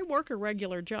was, because I work a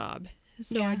regular job.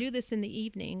 So I do this in the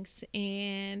evenings,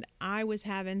 and I was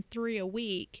having 3 a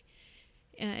week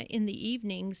in the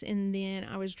evenings, and then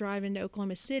I was driving to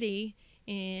Oklahoma City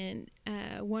and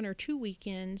 1 or 2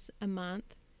 weekends a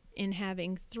month and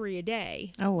having 3 a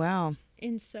day. Oh, wow.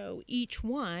 And so each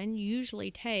one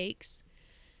usually takes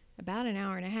about an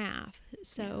hour and a half.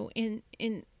 So, and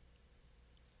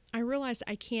I realized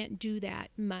I can't do that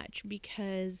much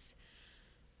because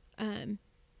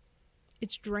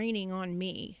it's draining on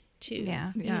me too.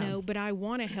 But I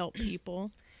want to help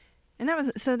people. And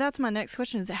that's my next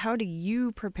question is, how do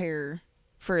you prepare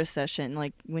for a session?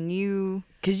 Like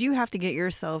because you have to get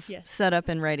yourself set up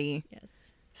and ready.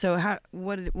 Yes. So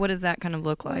what does that kind of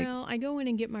look like? Well, I go in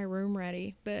and get my room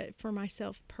ready, but for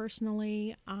myself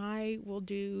personally, I will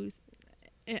do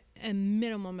a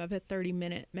minimum of a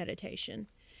 30-minute meditation.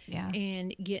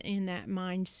 And get in that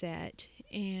mindset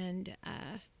and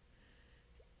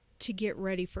to get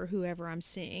ready for whoever I'm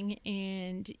seeing.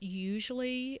 And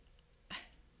usually,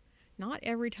 not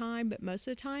every time, but most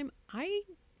of the time, I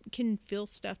can feel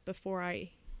stuff before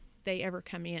they ever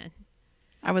come in.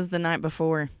 I was the night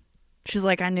before. She's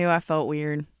like, I knew I felt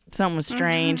weird. Something was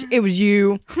strange. It was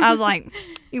you. I was like,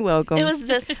 you're welcome. It was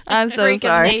this. I'm so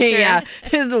sorry. Yeah.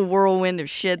 It's a whirlwind of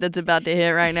shit that's about to hit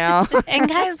right now. And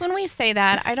guys, when we say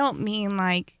that, I don't mean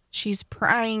like she's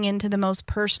prying into the most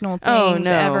personal things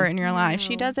ever in your life.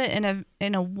 She does it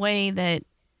in a way that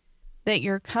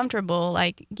you're comfortable.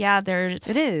 Like,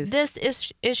 it is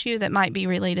this issue that might be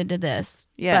related to this.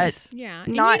 Yes. But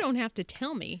and you don't have to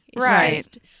tell me. It's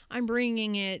just, I'm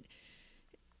bringing it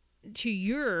to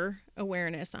your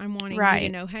awareness. I'm wanting you to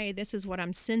know, hey, this is what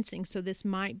I'm sensing, so this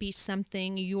might be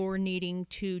something you're needing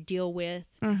to deal with,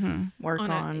 work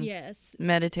on,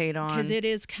 meditate on, because it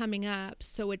is coming up.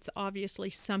 So it's obviously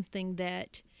something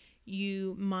that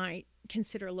you might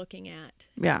consider looking at.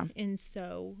 And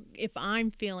so if I'm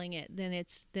feeling it, then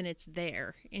it's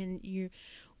there, and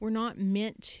we're not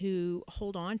meant to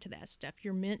hold on to that stuff.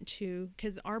 You're meant to,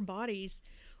 because our bodies,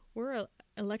 we're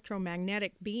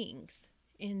electromagnetic beings.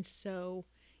 And so,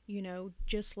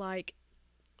 just like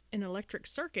an electric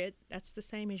circuit, that's the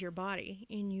same as your body.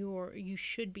 And you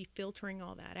should be filtering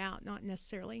all that out, not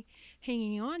necessarily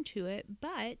hanging on to it,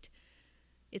 but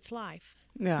it's life.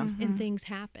 Yeah. And things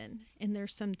happen. And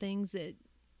there's some things that,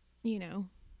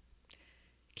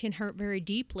 can hurt very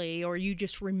deeply, or you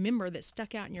just remember that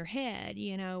stuck out in your head,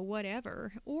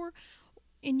 whatever.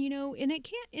 And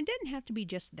it doesn't have to be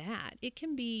just that. It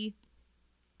can be,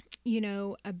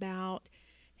 about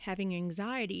having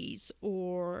anxieties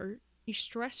or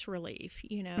stress relief,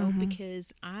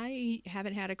 because I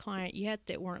haven't had a client yet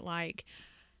that weren't like,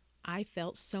 I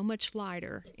felt so much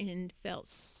lighter and felt,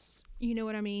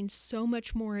 so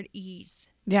much more at ease.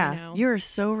 Yeah. You're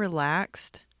so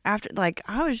relaxed after, like,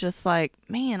 I was just like,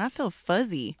 man, I feel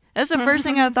fuzzy. That's the first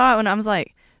thing I thought when I was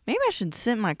like, maybe I should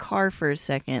sit in my car for a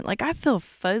second. Like, I feel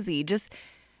fuzzy, just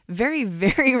very,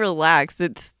 very relaxed.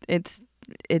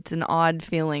 It's an odd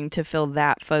feeling to feel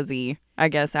that fuzzy, I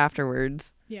guess,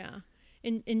 afterwards. Yeah.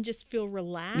 And just feel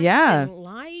relaxed and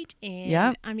light.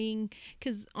 And I mean,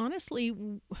 because honestly,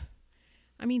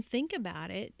 I mean, think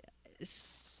about it.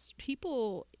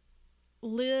 People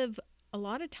live a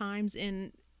lot of times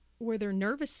in where their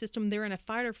nervous system, they're in a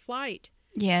fight or flight.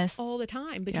 Yes. All the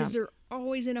time, because they're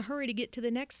always in a hurry to get to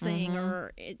the next thing,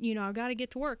 or, you know, I've got to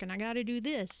get to work and I got to do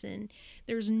this. And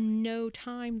there's no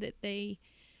time that they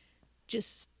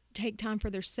just take time for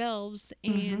themselves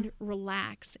and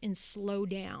relax and slow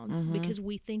down, because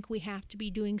we think we have to be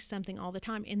doing something all the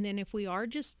time. And then if we are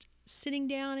just sitting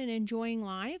down and enjoying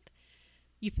life,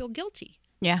 you feel guilty.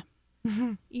 Yeah.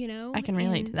 You know, I can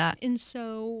relate to that. And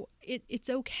so it's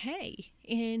okay.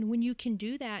 And when you can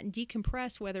do that and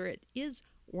decompress, whether it is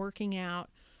working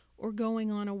out or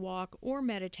going on a walk or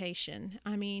meditation,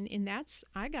 I mean, and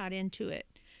I got into it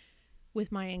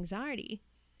with my anxiety.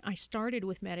 I started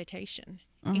with meditation,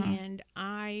 and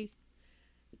I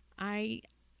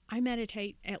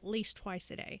meditate at least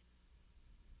twice a day.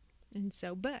 And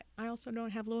so, but I also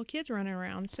don't have little kids running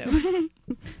around, so.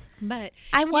 But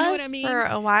I was, you know what I mean? for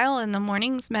a while in the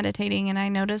mornings meditating, and I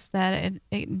noticed that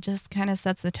it just kind of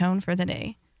sets the tone for the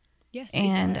day. Yes,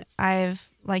 and it does. I've,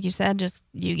 like you said, just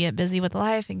you get busy with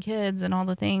life and kids and all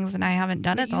the things, and I haven't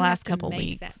done it the last couple weeks. You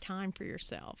have to make that time for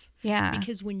yourself. Yeah.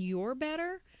 Because when you're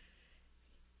better,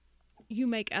 you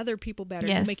make other people better.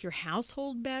 Yes. You make your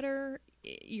household better.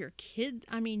 Your kids.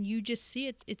 I mean, you just see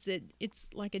it. It's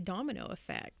like a domino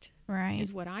effect. Right.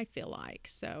 Is what I feel like.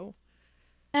 So.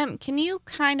 Can you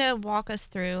kind of walk us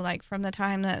through, like, from the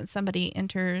time that somebody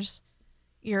enters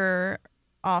your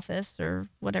office or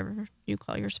whatever you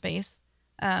call your space,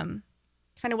 kind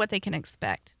of what they can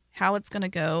expect, how it's going to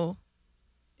go,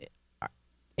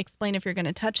 explain if you're going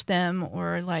to touch them,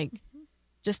 or like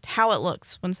just how it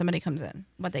looks when somebody comes in,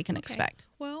 what they can expect.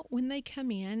 Well, when they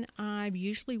come in, I've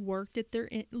usually looked at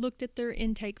their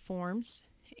intake forms,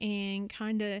 and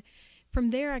kind of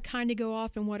from there I kind of go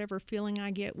off, and whatever feeling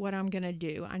I get, what I'm going to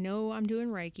do. I know I'm doing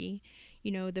Reiki,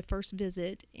 you know, the first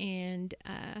visit, and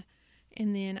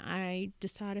then I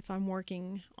decide if I'm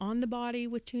working on the body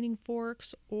with tuning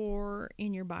forks or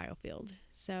in your biofield.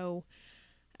 So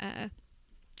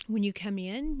when you come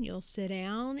in, you'll sit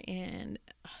down, and,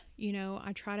 you know,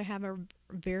 I try to have a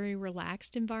very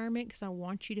relaxed environment because I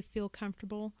want you to feel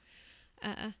comfortable.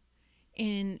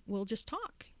 And we'll just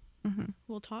talk.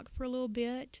 We'll talk for a little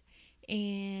bit,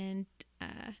 and,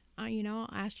 I'll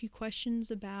ask you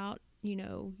questions about, you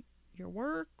know, your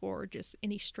work or just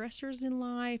any stressors in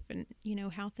life, and, you know,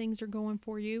 how things are going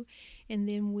for you. And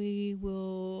then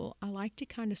I like to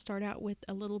kind of start out with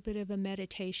a little bit of a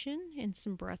meditation and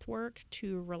some breath work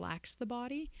to relax the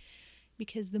body,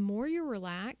 because the more you're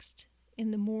relaxed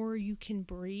and the more you can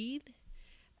breathe,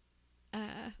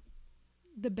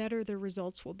 the better the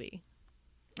results will be.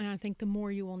 And I think the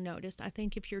more you will notice. I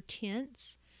think if you're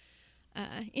tense,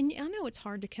 and I know it's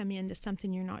hard to come into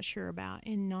something you're not sure about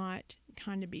and not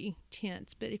kind of be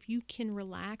tense, but if you can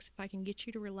relax, if I can get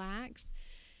you to relax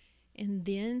and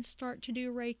then start to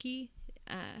do Reiki,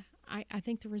 I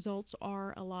think the results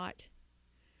are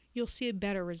you'll see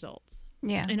better results.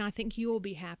 Yeah. And I think you will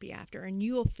be happy after, and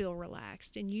you will feel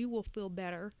relaxed, and you will feel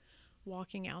better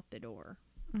walking out the door.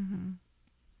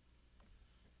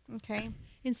 Okay.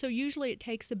 And so usually it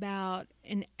takes about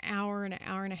an hour and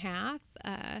a half.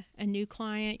 A new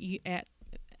client, at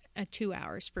 2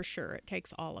 hours for sure. It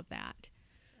takes all of that.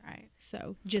 Right.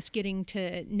 So just getting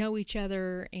to know each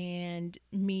other, and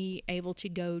me able to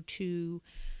go to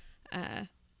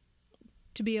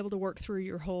be able to work through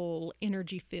your whole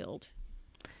energy field.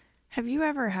 Have you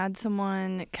ever had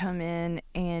someone come in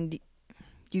and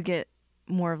you get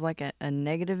more of like a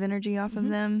negative energy off of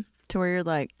them, to where you're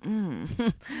like,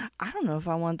 I don't know if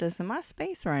I want this in my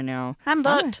spaspace right now. I'm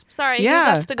booked. Sorry.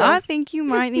 Yeah, I think you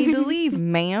might need to leave,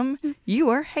 ma'am. You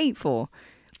are hateful.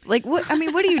 Like, what? I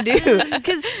mean, what do you do?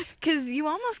 Because you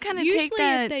almost kind of take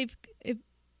that.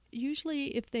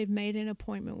 Usually, if they've made an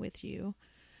appointment with you,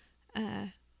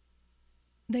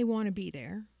 they want to be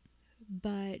there.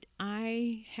 But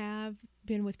I have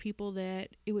been with people that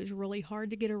it was really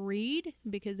hard to get a read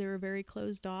because they were very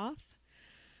closed off.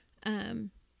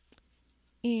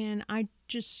 And I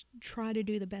just try to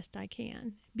do the best I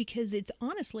can, because it's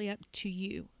honestly up to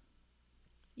you.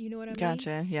 You know what I mean?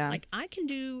 Gotcha, yeah. Like, I can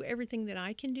do everything that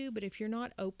I can do, but if you're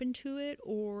not open to it,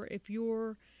 or if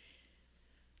you're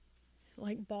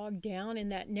like bogged down in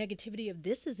that negativity of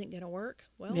this isn't going to work,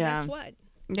 well, guess what?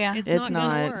 Yeah. It's not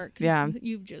going to work. Yeah.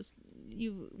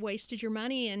 You've wasted your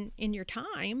money and your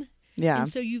time, Yeah. And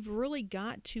so you've really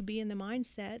got to be in the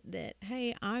mindset that,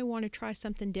 hey, I want to try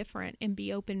something different and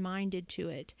be open-minded to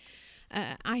it.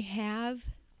 I have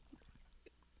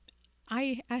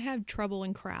trouble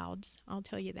in crowds, I'll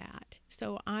tell you that.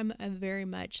 So I'm very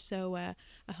much so a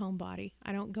homebody.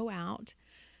 I don't go out.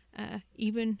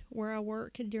 Even where I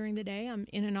work during the day, I'm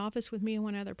in an office with me and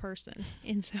one other person.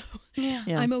 And so Yeah.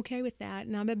 I'm okay with that.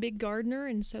 And I'm a big gardener,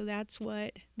 and so that's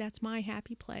my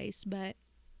happy place. But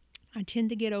I tend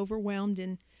to get overwhelmed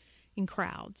in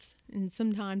crowds, and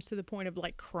sometimes to the point of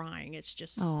like crying. It's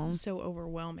just so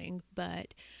overwhelming.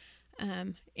 But,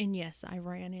 and yes, I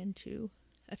ran into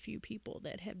a few people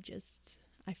that have just,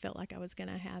 I felt like I was going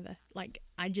to have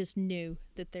I just knew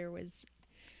that there was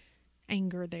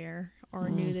anger there, or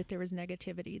knew that there was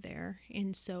negativity there.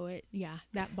 And so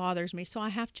that bothers me. So I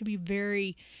have to be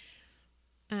very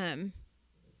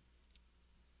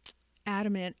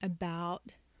adamant about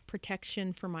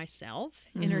protection for myself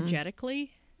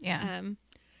energetically. Yeah.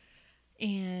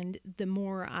 And the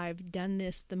more I've done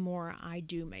this, the more I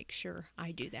do make sure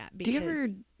I do that.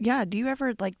 Because do you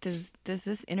ever like, does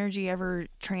this energy ever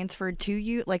transfer to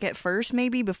you? Like at first,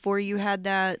 maybe before you had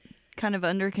that kind of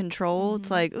under control,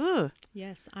 it's like, ugh.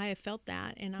 Yes, I have felt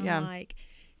that. And I'm like,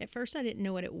 at first I didn't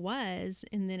know what it was.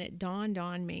 And then it dawned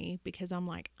on me, because I'm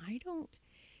like,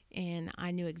 and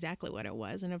I knew exactly what it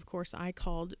was. And of course I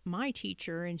called my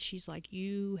teacher, and she's like,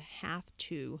 you have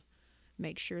to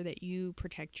make sure that you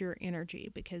protect your energy,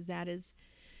 because that is,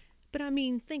 but I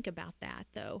mean, think about that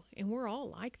though. And we're all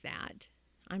like that.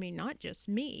 I mean, not just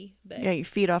me, but you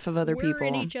feed off of other people. We're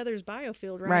in each other's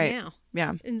biofield right now.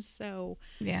 Yeah. And so,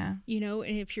 yeah, and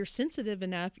if you're sensitive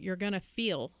enough, you're going to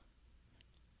feel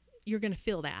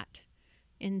that.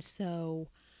 And so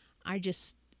I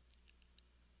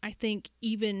think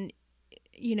even,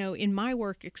 in my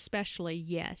work especially,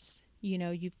 yes,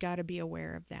 you've got to be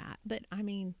aware of that. But I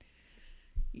mean,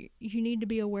 you need to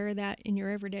be aware of that in your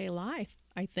everyday life,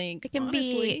 I think. It can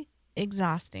be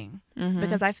exhausting,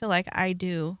 because I feel like I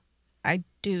do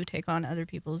take on other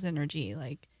people's energy.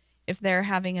 Like if they're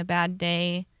having a bad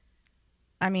day,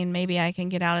 I mean, maybe I can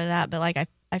get out of that, but like I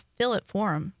feel it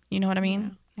for them. You know what I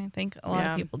mean? Yeah. I think a lot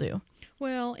of people do.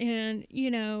 Well, and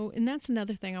and that's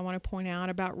another thing I want to point out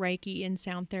about Reiki and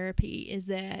sound therapy, is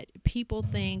that people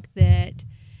think that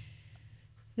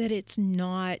it's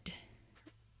not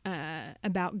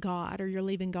about God, or you're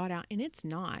leaving God out, and it's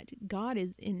not. God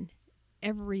is in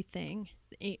everything.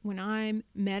 When I'm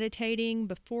meditating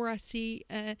before I see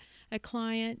a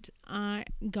client,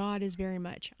 God is very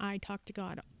much, I talk to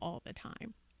God all the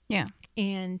time. Yeah.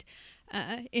 And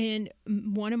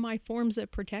one of my forms of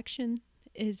protection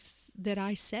is that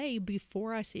I say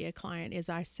before I see a client is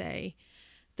I say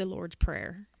the Lord's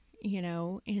Prayer,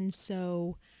 and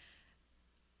so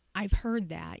I've heard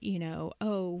that,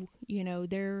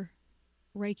 their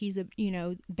Reiki's,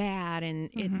 bad,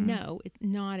 and no, it's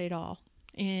not at all.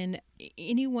 And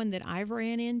anyone that I've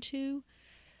ran into,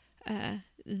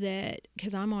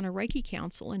 because I'm on a Reiki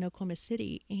council in Oklahoma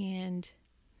City, and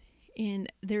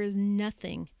there is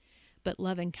nothing but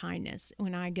love and kindness.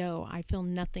 When I go, I feel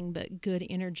nothing but good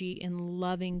energy and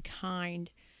loving,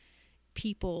 kind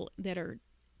people that are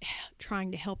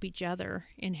trying to help each other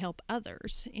and help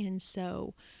others. And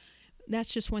so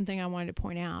that's just one thing I wanted to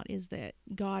point out, is that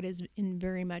God is in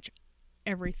very much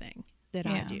everything that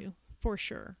I do, for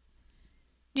sure.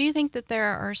 Do you think that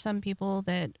there are some people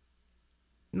that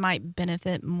might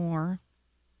benefit more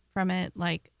from it?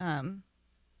 Like,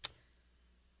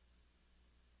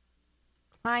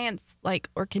 clients, like,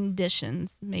 or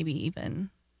conditions, maybe even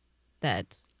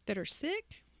that are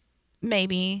sick?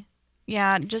 Maybe.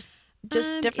 Yeah. Just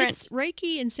different.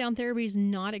 Reiki and sound therapy is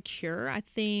not a cure. I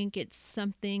think it's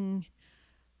something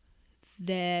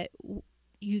that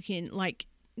you can, like,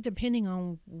 depending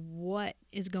on what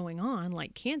is going on,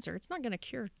 like cancer, it's not going to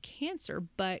cure cancer,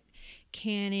 but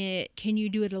can you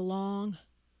do it along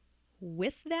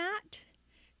with that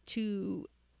to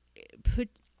put,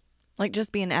 like,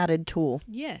 just be an added tool?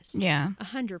 Yes. Yeah.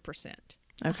 100%.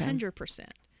 Okay. 100%.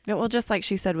 Yeah, well, just like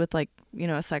she said with, like,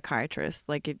 a psychiatrist,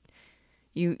 like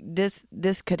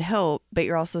this could help, but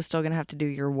you're also still going to have to do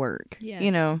your work.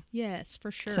 Yes. Yes, for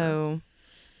sure. So,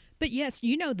 but yes,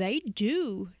 they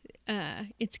do.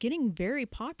 It's getting very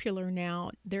popular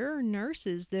now. There are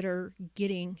nurses that are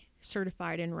getting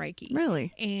certified in Reiki.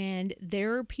 Really? And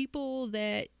there are people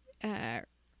that,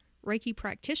 Reiki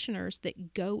practitioners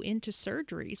that go into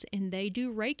surgeries and they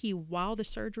do Reiki while the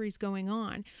surgery is going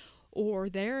on. Or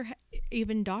there are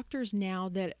even doctors now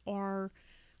that are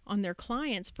on their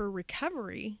clients for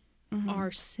recovery,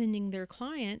 are sending their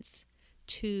clients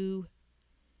to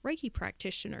Reiki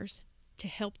practitioners to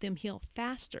help them heal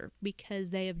faster, because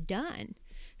they have done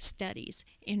studies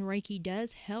and Reiki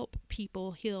does help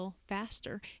people heal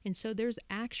faster. And so there's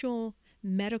actual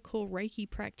medical Reiki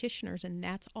practitioners, and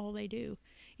that's all they do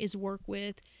is work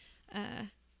with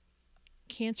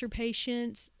cancer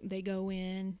patients. They go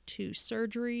into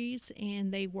surgeries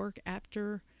and they work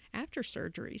after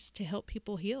surgeries to help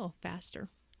people heal faster.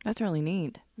 That's really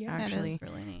neat. Yeah, actually. That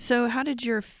is really neat. So how did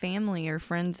your family or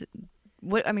friends,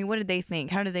 what did they think?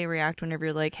 How did they react whenever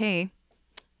you're like, hey,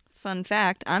 fun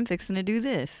fact, I'm fixing to do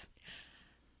this?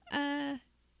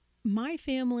 My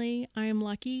family, I am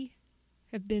lucky,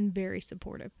 have been very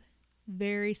supportive.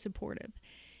 Very supportive.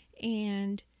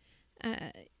 And,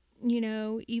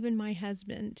 even my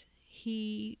husband,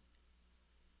 he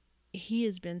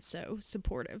has been so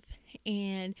supportive.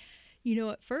 And,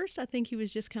 at first I think he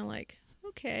was just kind of like,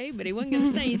 okay, but he wasn't going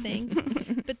to say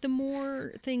anything. But the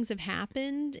more things have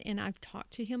happened and I've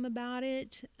talked to him about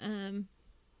it,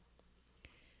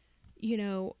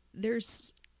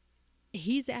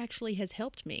 he's actually has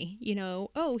helped me,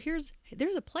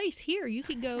 there's a place here you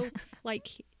could go,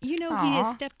 he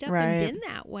has stepped up and been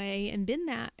that way and been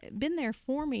there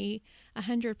for me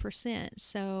 100%.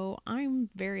 So I'm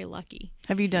very lucky.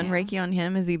 Have you done Reiki on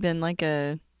him? Has he been like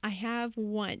a... I have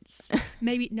once,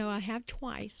 I have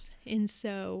twice. And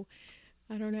so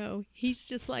I don't know. He's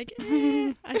just like,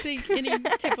 I think any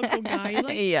typical guy is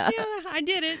like, yeah, I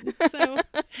did it. So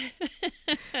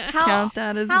count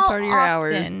that as a part of your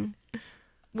hours.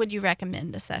 Would you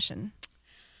recommend a session?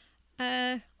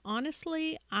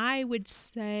 Honestly, I would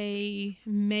say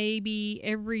maybe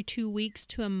every 2 weeks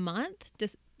to a month,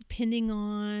 just depending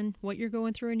on what you're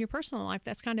going through in your personal life.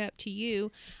 That's kind of up to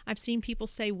you. I've seen people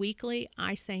say weekly.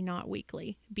 I say not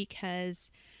weekly,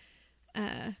 because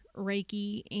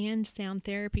Reiki and sound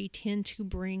therapy tend to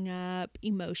bring up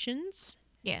emotions.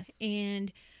 Yes.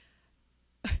 And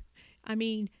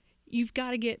you've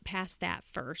got to get past that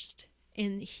first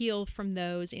and heal from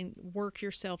those and work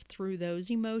yourself through those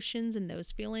emotions and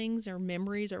those feelings or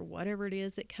memories or whatever it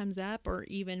is that comes up, or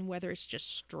even whether it's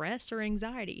just stress or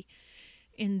anxiety.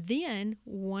 And then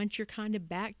once you're kind of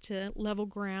back to level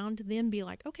ground, then be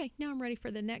like, okay, now I'm ready for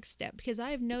the next step. Because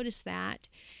I have noticed that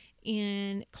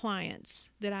in clients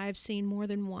that I've seen more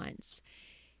than once.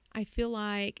 I feel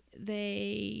like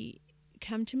they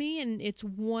come to me and it's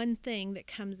one thing that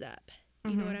comes up.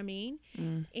 You know what I mean?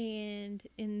 Mm.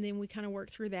 And then we kind of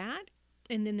work through that.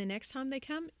 And then the next time they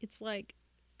come, it's like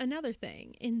another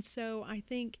thing. And so I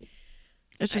think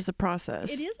it's just a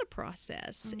process. It is a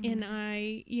process. And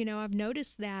I've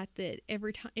noticed that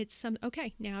every time it's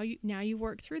okay, now you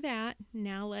work through that.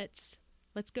 Now let's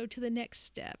go to the next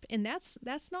step. And that's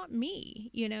not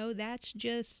me, that's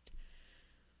just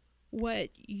what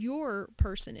your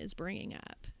person is bringing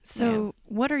up. So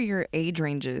what are your age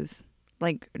ranges?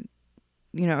 Like,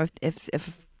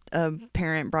 if a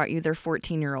parent brought you their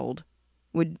 14-year-old,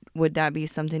 would that be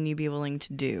something you'd be willing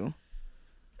to do?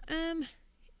 I don't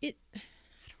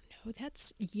know.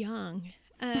 That's young.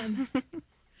 I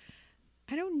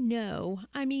don't know.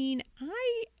 I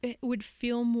would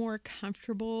feel more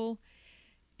comfortable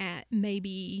at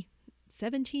maybe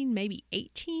 17, maybe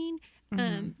 18,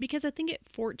 because I think at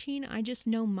 14, I just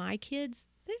know my kids,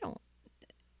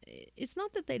 it's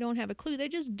not that they don't have a clue. They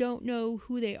just don't know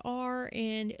who they are,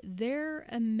 and they're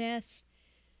a mess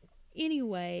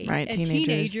anyway. Right, a teenagers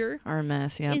teenager are a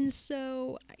mess, yeah. And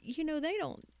so, they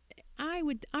don't. I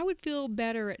would feel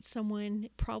better at someone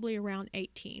probably around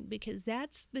 18, because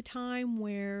that's the time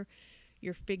where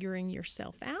you're figuring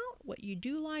yourself out, what you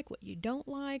do like, what you don't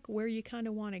like, where you kind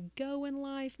of want to go in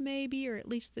life maybe, or at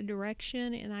least the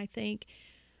direction. And I think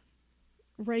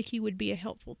Reiki would be a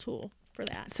helpful tool for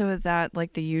that. So is that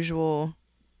like the usual,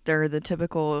 or the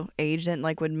typical age then?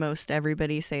 Like, would most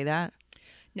everybody say that?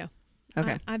 No.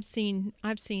 Okay. I've seen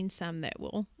some that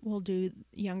will do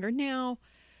younger. Now,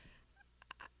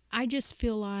 I just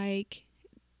feel like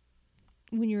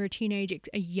when you're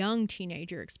a young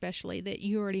teenager especially, that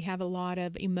you already have a lot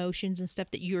of emotions and stuff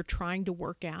that you're trying to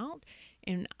work out,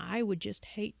 and I would just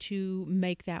hate to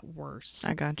make that worse.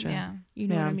 I gotcha. Yeah. You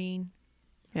know what I mean?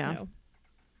 Yeah. So.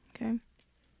 Okay.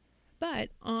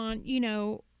 But on,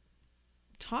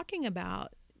 talking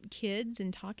about kids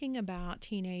and talking about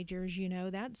teenagers,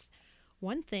 that's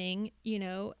one thing,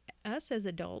 us as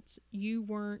adults, you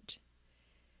weren't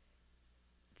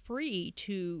free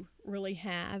to really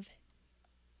have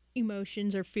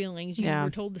emotions or feelings. You were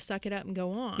told to suck it up and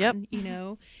go on,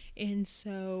 and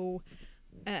so,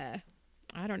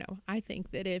 I don't know. I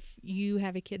think that if you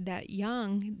have a kid that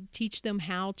young, teach them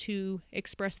how to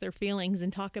express their feelings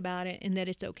and talk about it, and that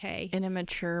it's okay. In a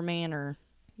mature manner.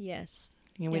 Yes.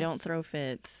 We don't throw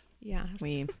fits. Yeah.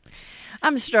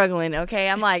 I'm struggling, okay?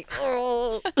 I'm like,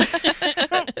 oh.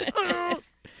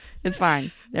 It's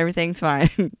fine. Everything's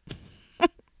fine.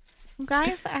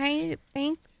 Guys, I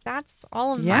think that's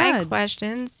all of my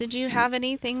questions. Did you have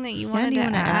anything that you wanted to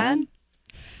add?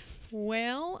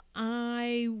 Well,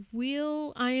 I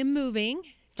am moving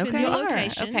to a new You are?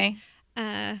 location. Okay.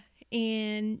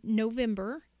 In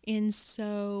November. And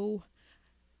so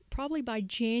probably by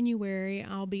January,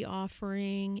 I'll be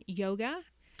offering yoga.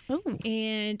 Ooh.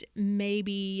 And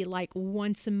maybe like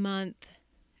once a month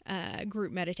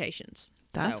group meditations.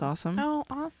 That's awesome. Oh,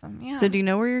 awesome. Yeah. So do you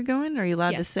know where you're going? Are you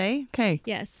allowed to say? Okay.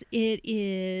 Yes, it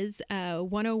is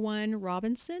 101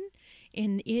 Robinson,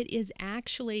 and it is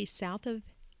actually south of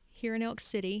here in Elk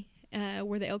City,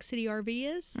 where the Elk City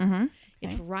RV is. Mm-hmm.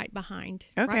 It's right behind.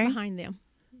 Okay. Right behind them.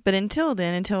 But until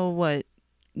what?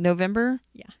 November?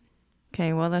 Yeah.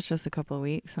 Okay, well, that's just a couple of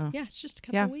weeks. So. Yeah, it's just a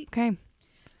couple of weeks. Okay.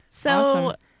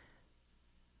 So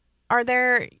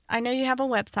awesome. I know you have a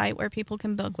website where people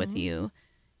can book with you.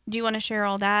 Do you want to share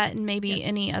all that and maybe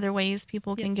any other ways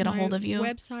people can get a hold of you?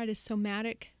 My website is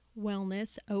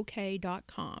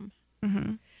somaticwellnessok.com.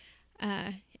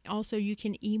 Mm-hmm. Also, you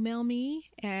can email me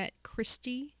at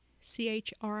Christy,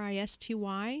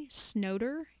 CHRISTY,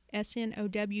 Snowder,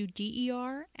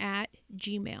 SNOWDER,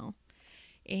 @gmail.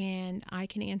 And I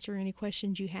can answer any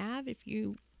questions you have. If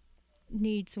you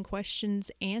need some questions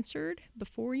answered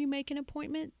before you make an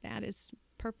appointment, that is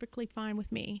perfectly fine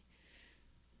with me.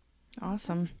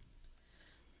 Awesome.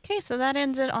 Okay, so that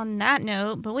ends it on that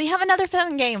note, but we have another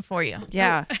fun game for you.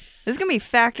 Yeah. This is going to be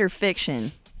fact or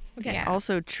fiction. Okay. Yeah.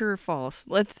 Also true or false.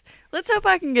 Let's hope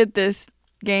I can get this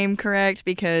game correct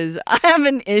because I have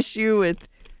an issue with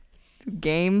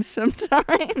games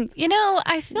sometimes. You know,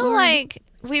 I feel like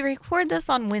we record this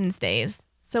on Wednesdays.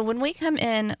 So when we come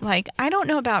in, like, I don't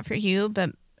know about for you,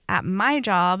 but at my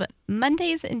job,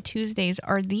 Mondays and Tuesdays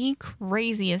are the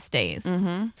craziest days.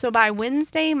 Mm-hmm. So by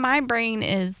Wednesday, my brain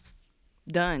is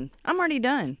done. I'm already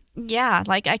done. Yeah,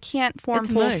 like I can't form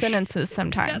full mush. sentences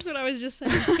sometimes. That's what I was just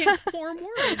saying. I can't form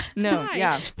words. No, Why?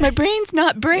 yeah. My brain's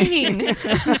not braining.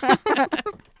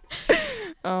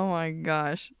 Oh my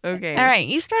gosh. Okay. All right,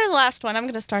 you started the last one. I'm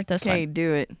going to start this Okay, one.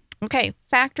 do it. Okay,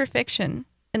 fact or fiction?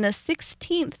 In the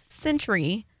 16th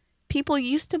century, people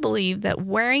used to believe that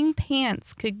wearing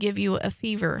pants could give you a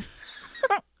fever.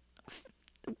 What?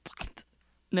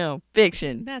 No,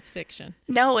 fiction. That's fiction.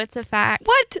 No, it's a fact.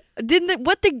 What did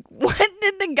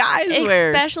the guys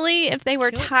wear? Especially if they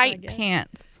were Kilts, I tight guess.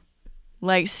 pants.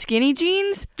 Like skinny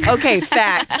jeans? Okay,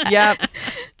 fact. Yep.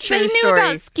 True They knew story.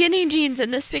 about skinny jeans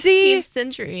in the 16th See?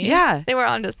 century. Yeah. They were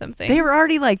onto something. They were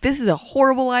already like, this is a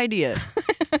horrible idea.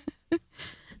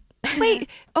 Wait.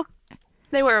 Oh,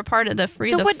 They were a part of the free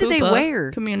so the what did they FUPA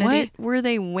wear? community. What were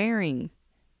they wearing?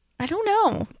 I don't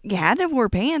know. You had to wear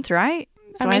pants, right?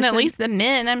 So I mean, at said- least the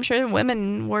men. I'm sure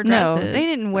women wore No, dresses. they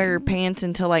didn't wear pants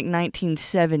until like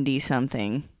 1970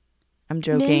 something. I'm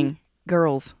joking. Men?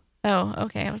 Girls. Oh,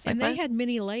 okay. I was like, And they what? had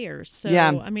many layers. So, Yeah.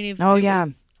 I mean, if Oh, it yeah.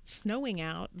 was snowing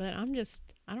out, but I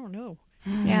don't know.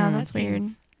 Yeah, that's That weird.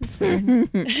 seems- That's weird.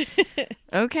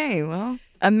 Okay, well,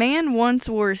 a man once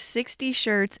wore 60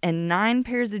 shirts and 9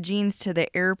 pairs of jeans to the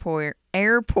airport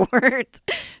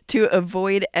to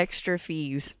avoid extra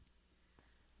fees.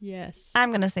 Yes.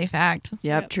 I'm gonna say fact.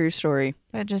 Yep, Yep. true story.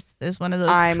 That just is one of those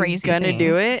I'm crazy gonna things.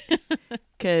 do it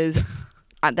because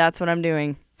that's what I'm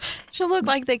doing. She'll look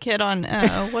like the kid on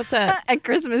what's that? A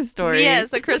Christmas Story. Yes,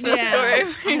 the Christmas Yeah. story.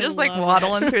 I You're just like love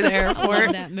waddling through the I love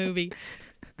airport. that movie.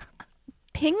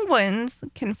 Penguins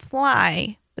can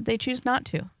fly, but they choose not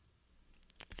to.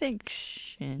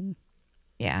 Fiction.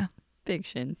 Yeah,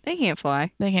 Fiction. They can't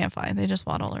fly. they can't fly. They just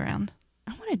waddle around.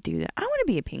 I want to do that. I want to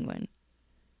be a penguin.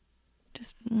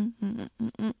 Just and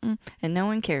no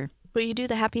one care. Will you do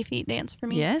the happy feet dance for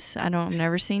me? Yes, I've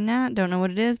never seen that. Don't know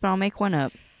what it is, but I'll make one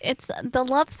up. It's the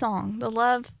love song. The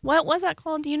love. What was that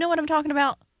called? Do you know what I'm talking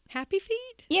about? Happy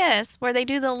Feet? Yes, where they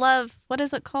do the love. What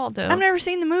is it called though? I've never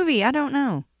seen the movie. I don't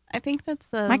know. I think that's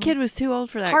the My kid was too old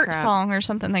for that heart crap. song or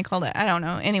something they called it. I don't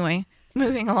know. Anyway,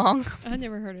 moving along. I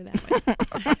never heard of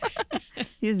that one.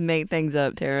 You just make things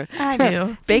up, Tara. I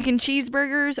do. Bacon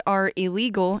cheeseburgers are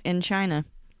illegal in China.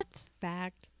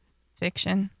 Fact.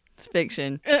 Fiction. It's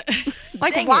fiction.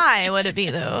 Like, Dang it. why would it be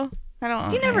though? I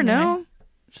don't. You never anyway. know.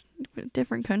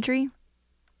 Different country.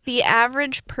 The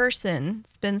average person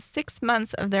spends 6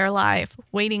 months of their life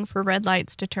waiting for red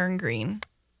lights to turn green.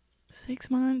 6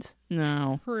 months?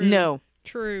 No. True. No.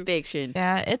 True. Fiction.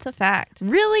 Yeah, it's a fact.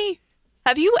 Really?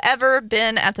 Have you ever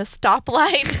been at the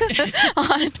stoplight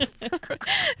on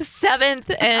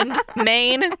 7th and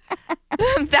Main?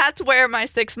 That's where my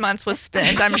 6 months was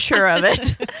spent. I'm sure of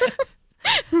it.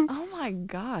 Oh my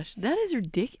gosh, that is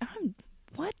ridiculous.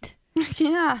 What?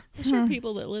 Yeah. I'm sure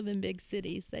people that live in big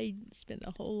cities, they spend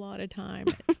a whole lot of time.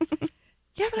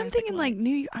 Yeah, but I'm thinking like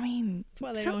New York. I mean, that's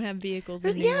why they don't have vehicles.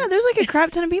 In New York. There's like a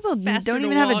crap ton of people that don't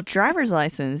even have a driver's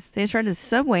license. They just ride the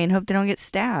subway and hope they don't get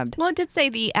stabbed. Well, it did say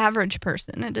the average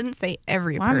person. It didn't say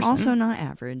every person. I'm also not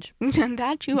average.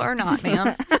 That you are not,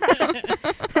 ma'am.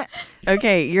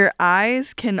 Okay, your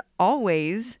eyes can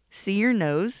always see your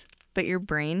nose, but your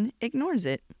brain ignores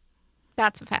it.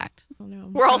 That's a fact. Oh, no.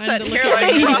 We're all sitting here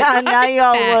like, yeah, now you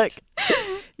all look.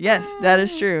 Yes, that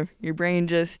is true. Your brain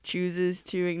just chooses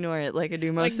to ignore it like I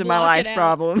do most of my life's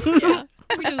problems. Yeah.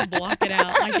 We just block it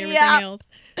out like everything else.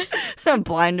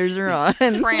 Blinders are on.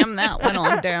 Cram that one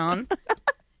on down.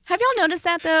 Have y'all noticed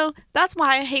that, though? That's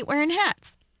why I hate wearing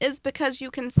hats. It's because you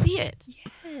can see it.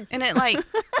 Yes. And it like...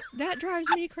 that drives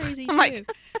me crazy, too. Like,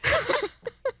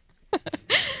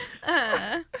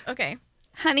 okay.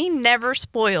 Honey never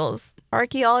spoils.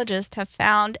 Archaeologists have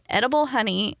found edible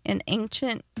honey in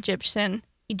ancient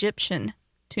Egyptian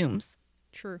tombs.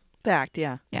 True. Fact,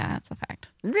 yeah. Yeah, that's a fact.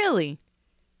 Really?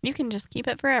 You can just keep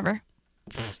it forever.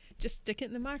 Just stick it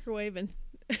in the microwave and...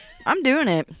 I'm doing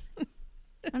it.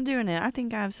 I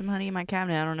think I have some honey in my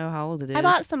cabinet. I don't know how old it is. I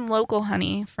bought some local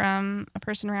honey from a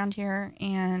person around here,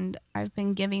 and I've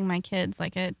been giving my kids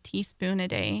like a teaspoon a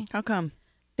day. How come?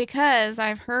 Because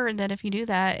I've heard that if you do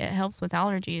that, it helps with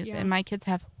allergies, and my kids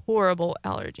have horrible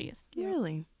allergies.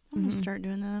 Really? I'm gonna start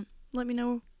doing that. Let me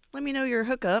know your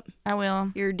hookup. I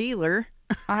will. Your dealer.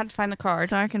 I'll have to find the card.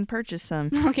 So I can purchase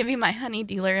some. I'll give you my honey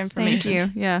dealer information.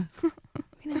 Thank you. Yeah.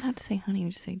 We don't have to say honey.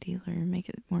 We just say dealer and make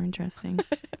it more interesting.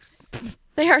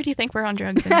 They already think we're on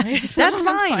drugs anyways. That's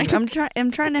fine.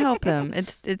 I'm trying to help them.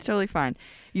 It's totally fine.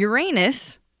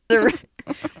 Uranus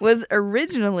was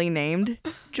originally named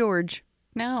George.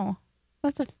 No.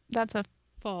 That's a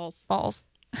false.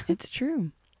 It's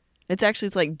true.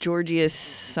 It's like Georgius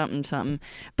something,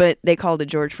 but they called it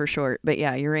George for short. But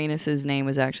yeah, Uranus's name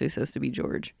was actually supposed to be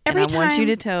George. I want you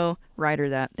to tell Ryder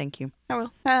that. Thank you. I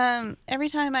will. Every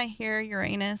time I hear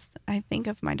Uranus, I think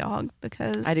of my dog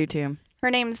because I do too.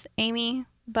 Her name's Amy,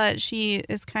 but she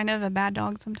is kind of a bad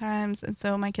dog sometimes, and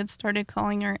so my kids started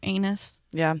calling her Anus.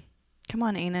 Yeah. Come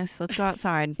on, Anus. Let's go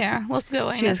outside. Yeah, let's go,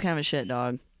 Anus. She is kind of a shit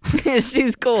dog.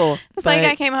 She's cool. It's like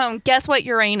I came home. Guess what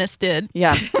Uranus did?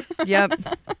 Yeah. Yep.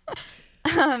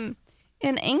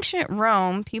 In ancient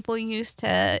Rome, people used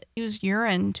to use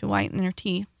urine to whiten their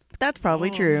teeth. That's probably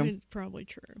true. It's probably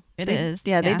true. It is.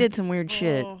 Yeah, they did some weird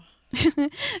shit.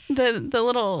 The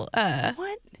little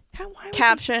what?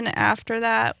 Caption after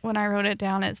that, when I wrote it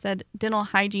down, it said, dental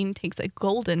hygiene takes a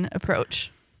golden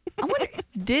approach. I wonder,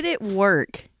 did it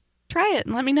work? Try it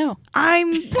and let me know.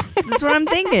 That's what I'm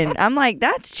thinking. I'm like,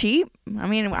 that's cheap. I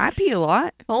mean, I pee a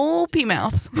lot. Oh, pee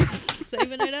mouth.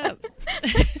 Saving it up.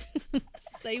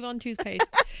 Save on toothpaste.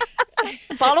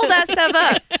 Bottle that stuff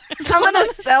up. I'm going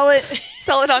to sell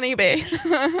it on eBay.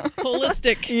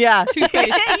 Holistic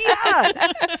toothpaste.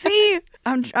 Yeah. See,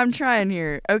 I'm trying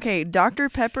here. Okay, Dr.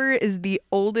 Pepper is the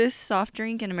oldest soft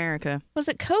drink in America. Was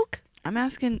it Coke? I'm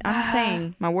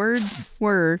saying. My words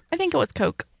were. I think it was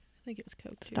Coke. I think it was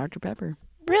Coke, too. Dr. Pepper.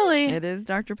 Really? It is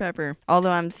Dr. Pepper.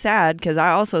 Although I'm sad because I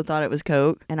also thought it was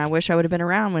Coke, and I wish I would have been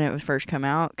around when it was first come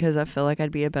out because I feel like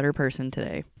I'd be a better person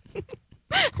today.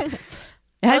 It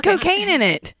had cocaine in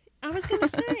it. I was going to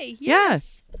say,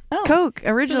 yes. Yeah. Oh. Coke,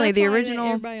 originally, so the original.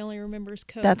 Everybody only remembers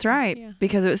Coke. That's right,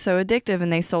 because it was so addictive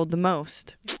and they sold the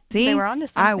most. See, they were onto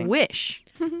something. I wish.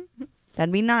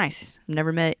 That'd be nice. I've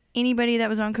never met anybody that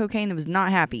was on cocaine that was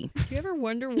not happy. Do you ever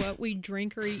wonder what we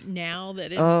drink or eat now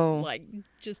that is like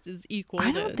just as equal?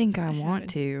 I don't think I want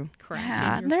to.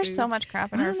 Crap there's food? so much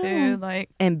crap in our food,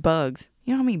 and bugs.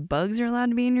 You know how many bugs are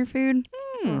allowed to be in your food?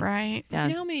 Right. Yeah.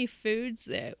 You know how many foods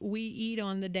that we eat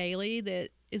on the daily that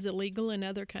is illegal in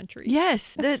other countries?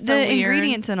 Yes, the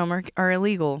ingredients in them are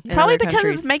illegal. Probably because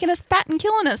it's making us fat and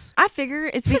killing us. I figure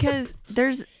it's because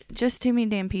there's just too many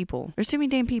damn people. There's too many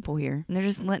damn people here, and they're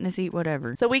just letting us eat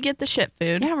whatever. So we get the shit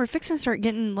food. Yeah, we're fixing to start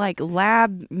getting like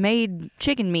lab-made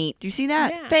chicken meat. Do you see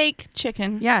that? Yeah. Fake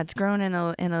chicken. Yeah, it's grown in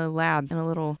a lab in a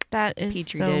little that is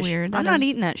petri so dish. weird. I'm not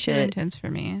eating that shit. Intense for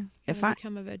me. If I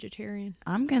become a vegetarian,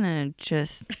 I'm gonna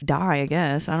just die. I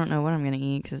guess I don't know what I'm gonna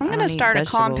eat because I'm gonna start a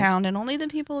compound, and only the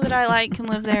people that I like can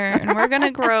live there. And we're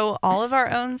gonna grow all of our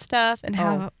own stuff and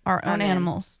have our own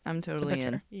animals. I'm totally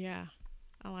in. Yeah,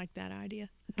 I like that idea.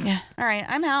 Yeah. All right,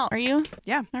 I'm out. Are you?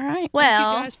 Yeah. All right.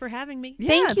 Well, thank you guys for having me.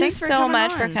 Thank you so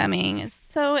much for coming. It's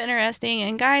so interesting.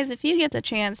 And guys, if you get the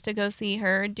chance to go see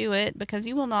her, do it because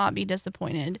you will not be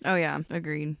disappointed. Oh yeah,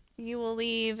 agreed. you will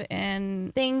leave,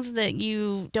 and things that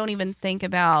you don't even think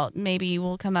about maybe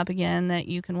will come up again that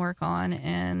you can work on.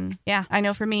 And yeah, I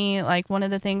know for me, like one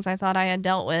of the things I thought I had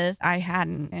dealt with, I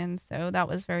hadn't. And so that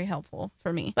was very helpful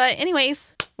for me. But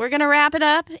anyways, we're going to wrap it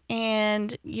up,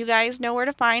 and you guys know where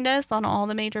to find us on all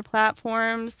the major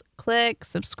platforms. Click,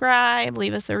 subscribe,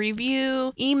 leave us a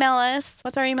review, email us.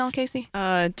 What's our email, Casey?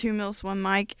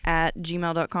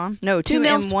 2mils1mic@gmail.com. No,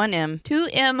 2m1m.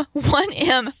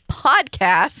 2m1m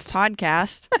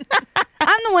podcast.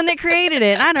 I'm the one that created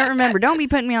it. I don't remember. Don't be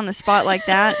putting me on the spot like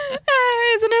that.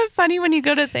 Isn't it funny when you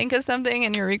go to think of something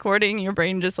and you're recording, your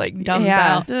brain just like dumbs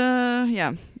out?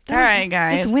 Yeah. All right,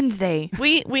 guys. It's Wednesday.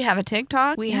 We have a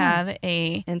TikTok. We have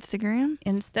a Instagram.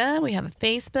 We have a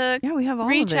Facebook. Yeah, we have all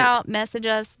of it. Reach out, message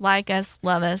us, like us,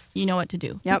 love us. You know what to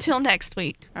do. Yep. Until next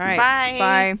week. All right. Bye.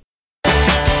 Bye.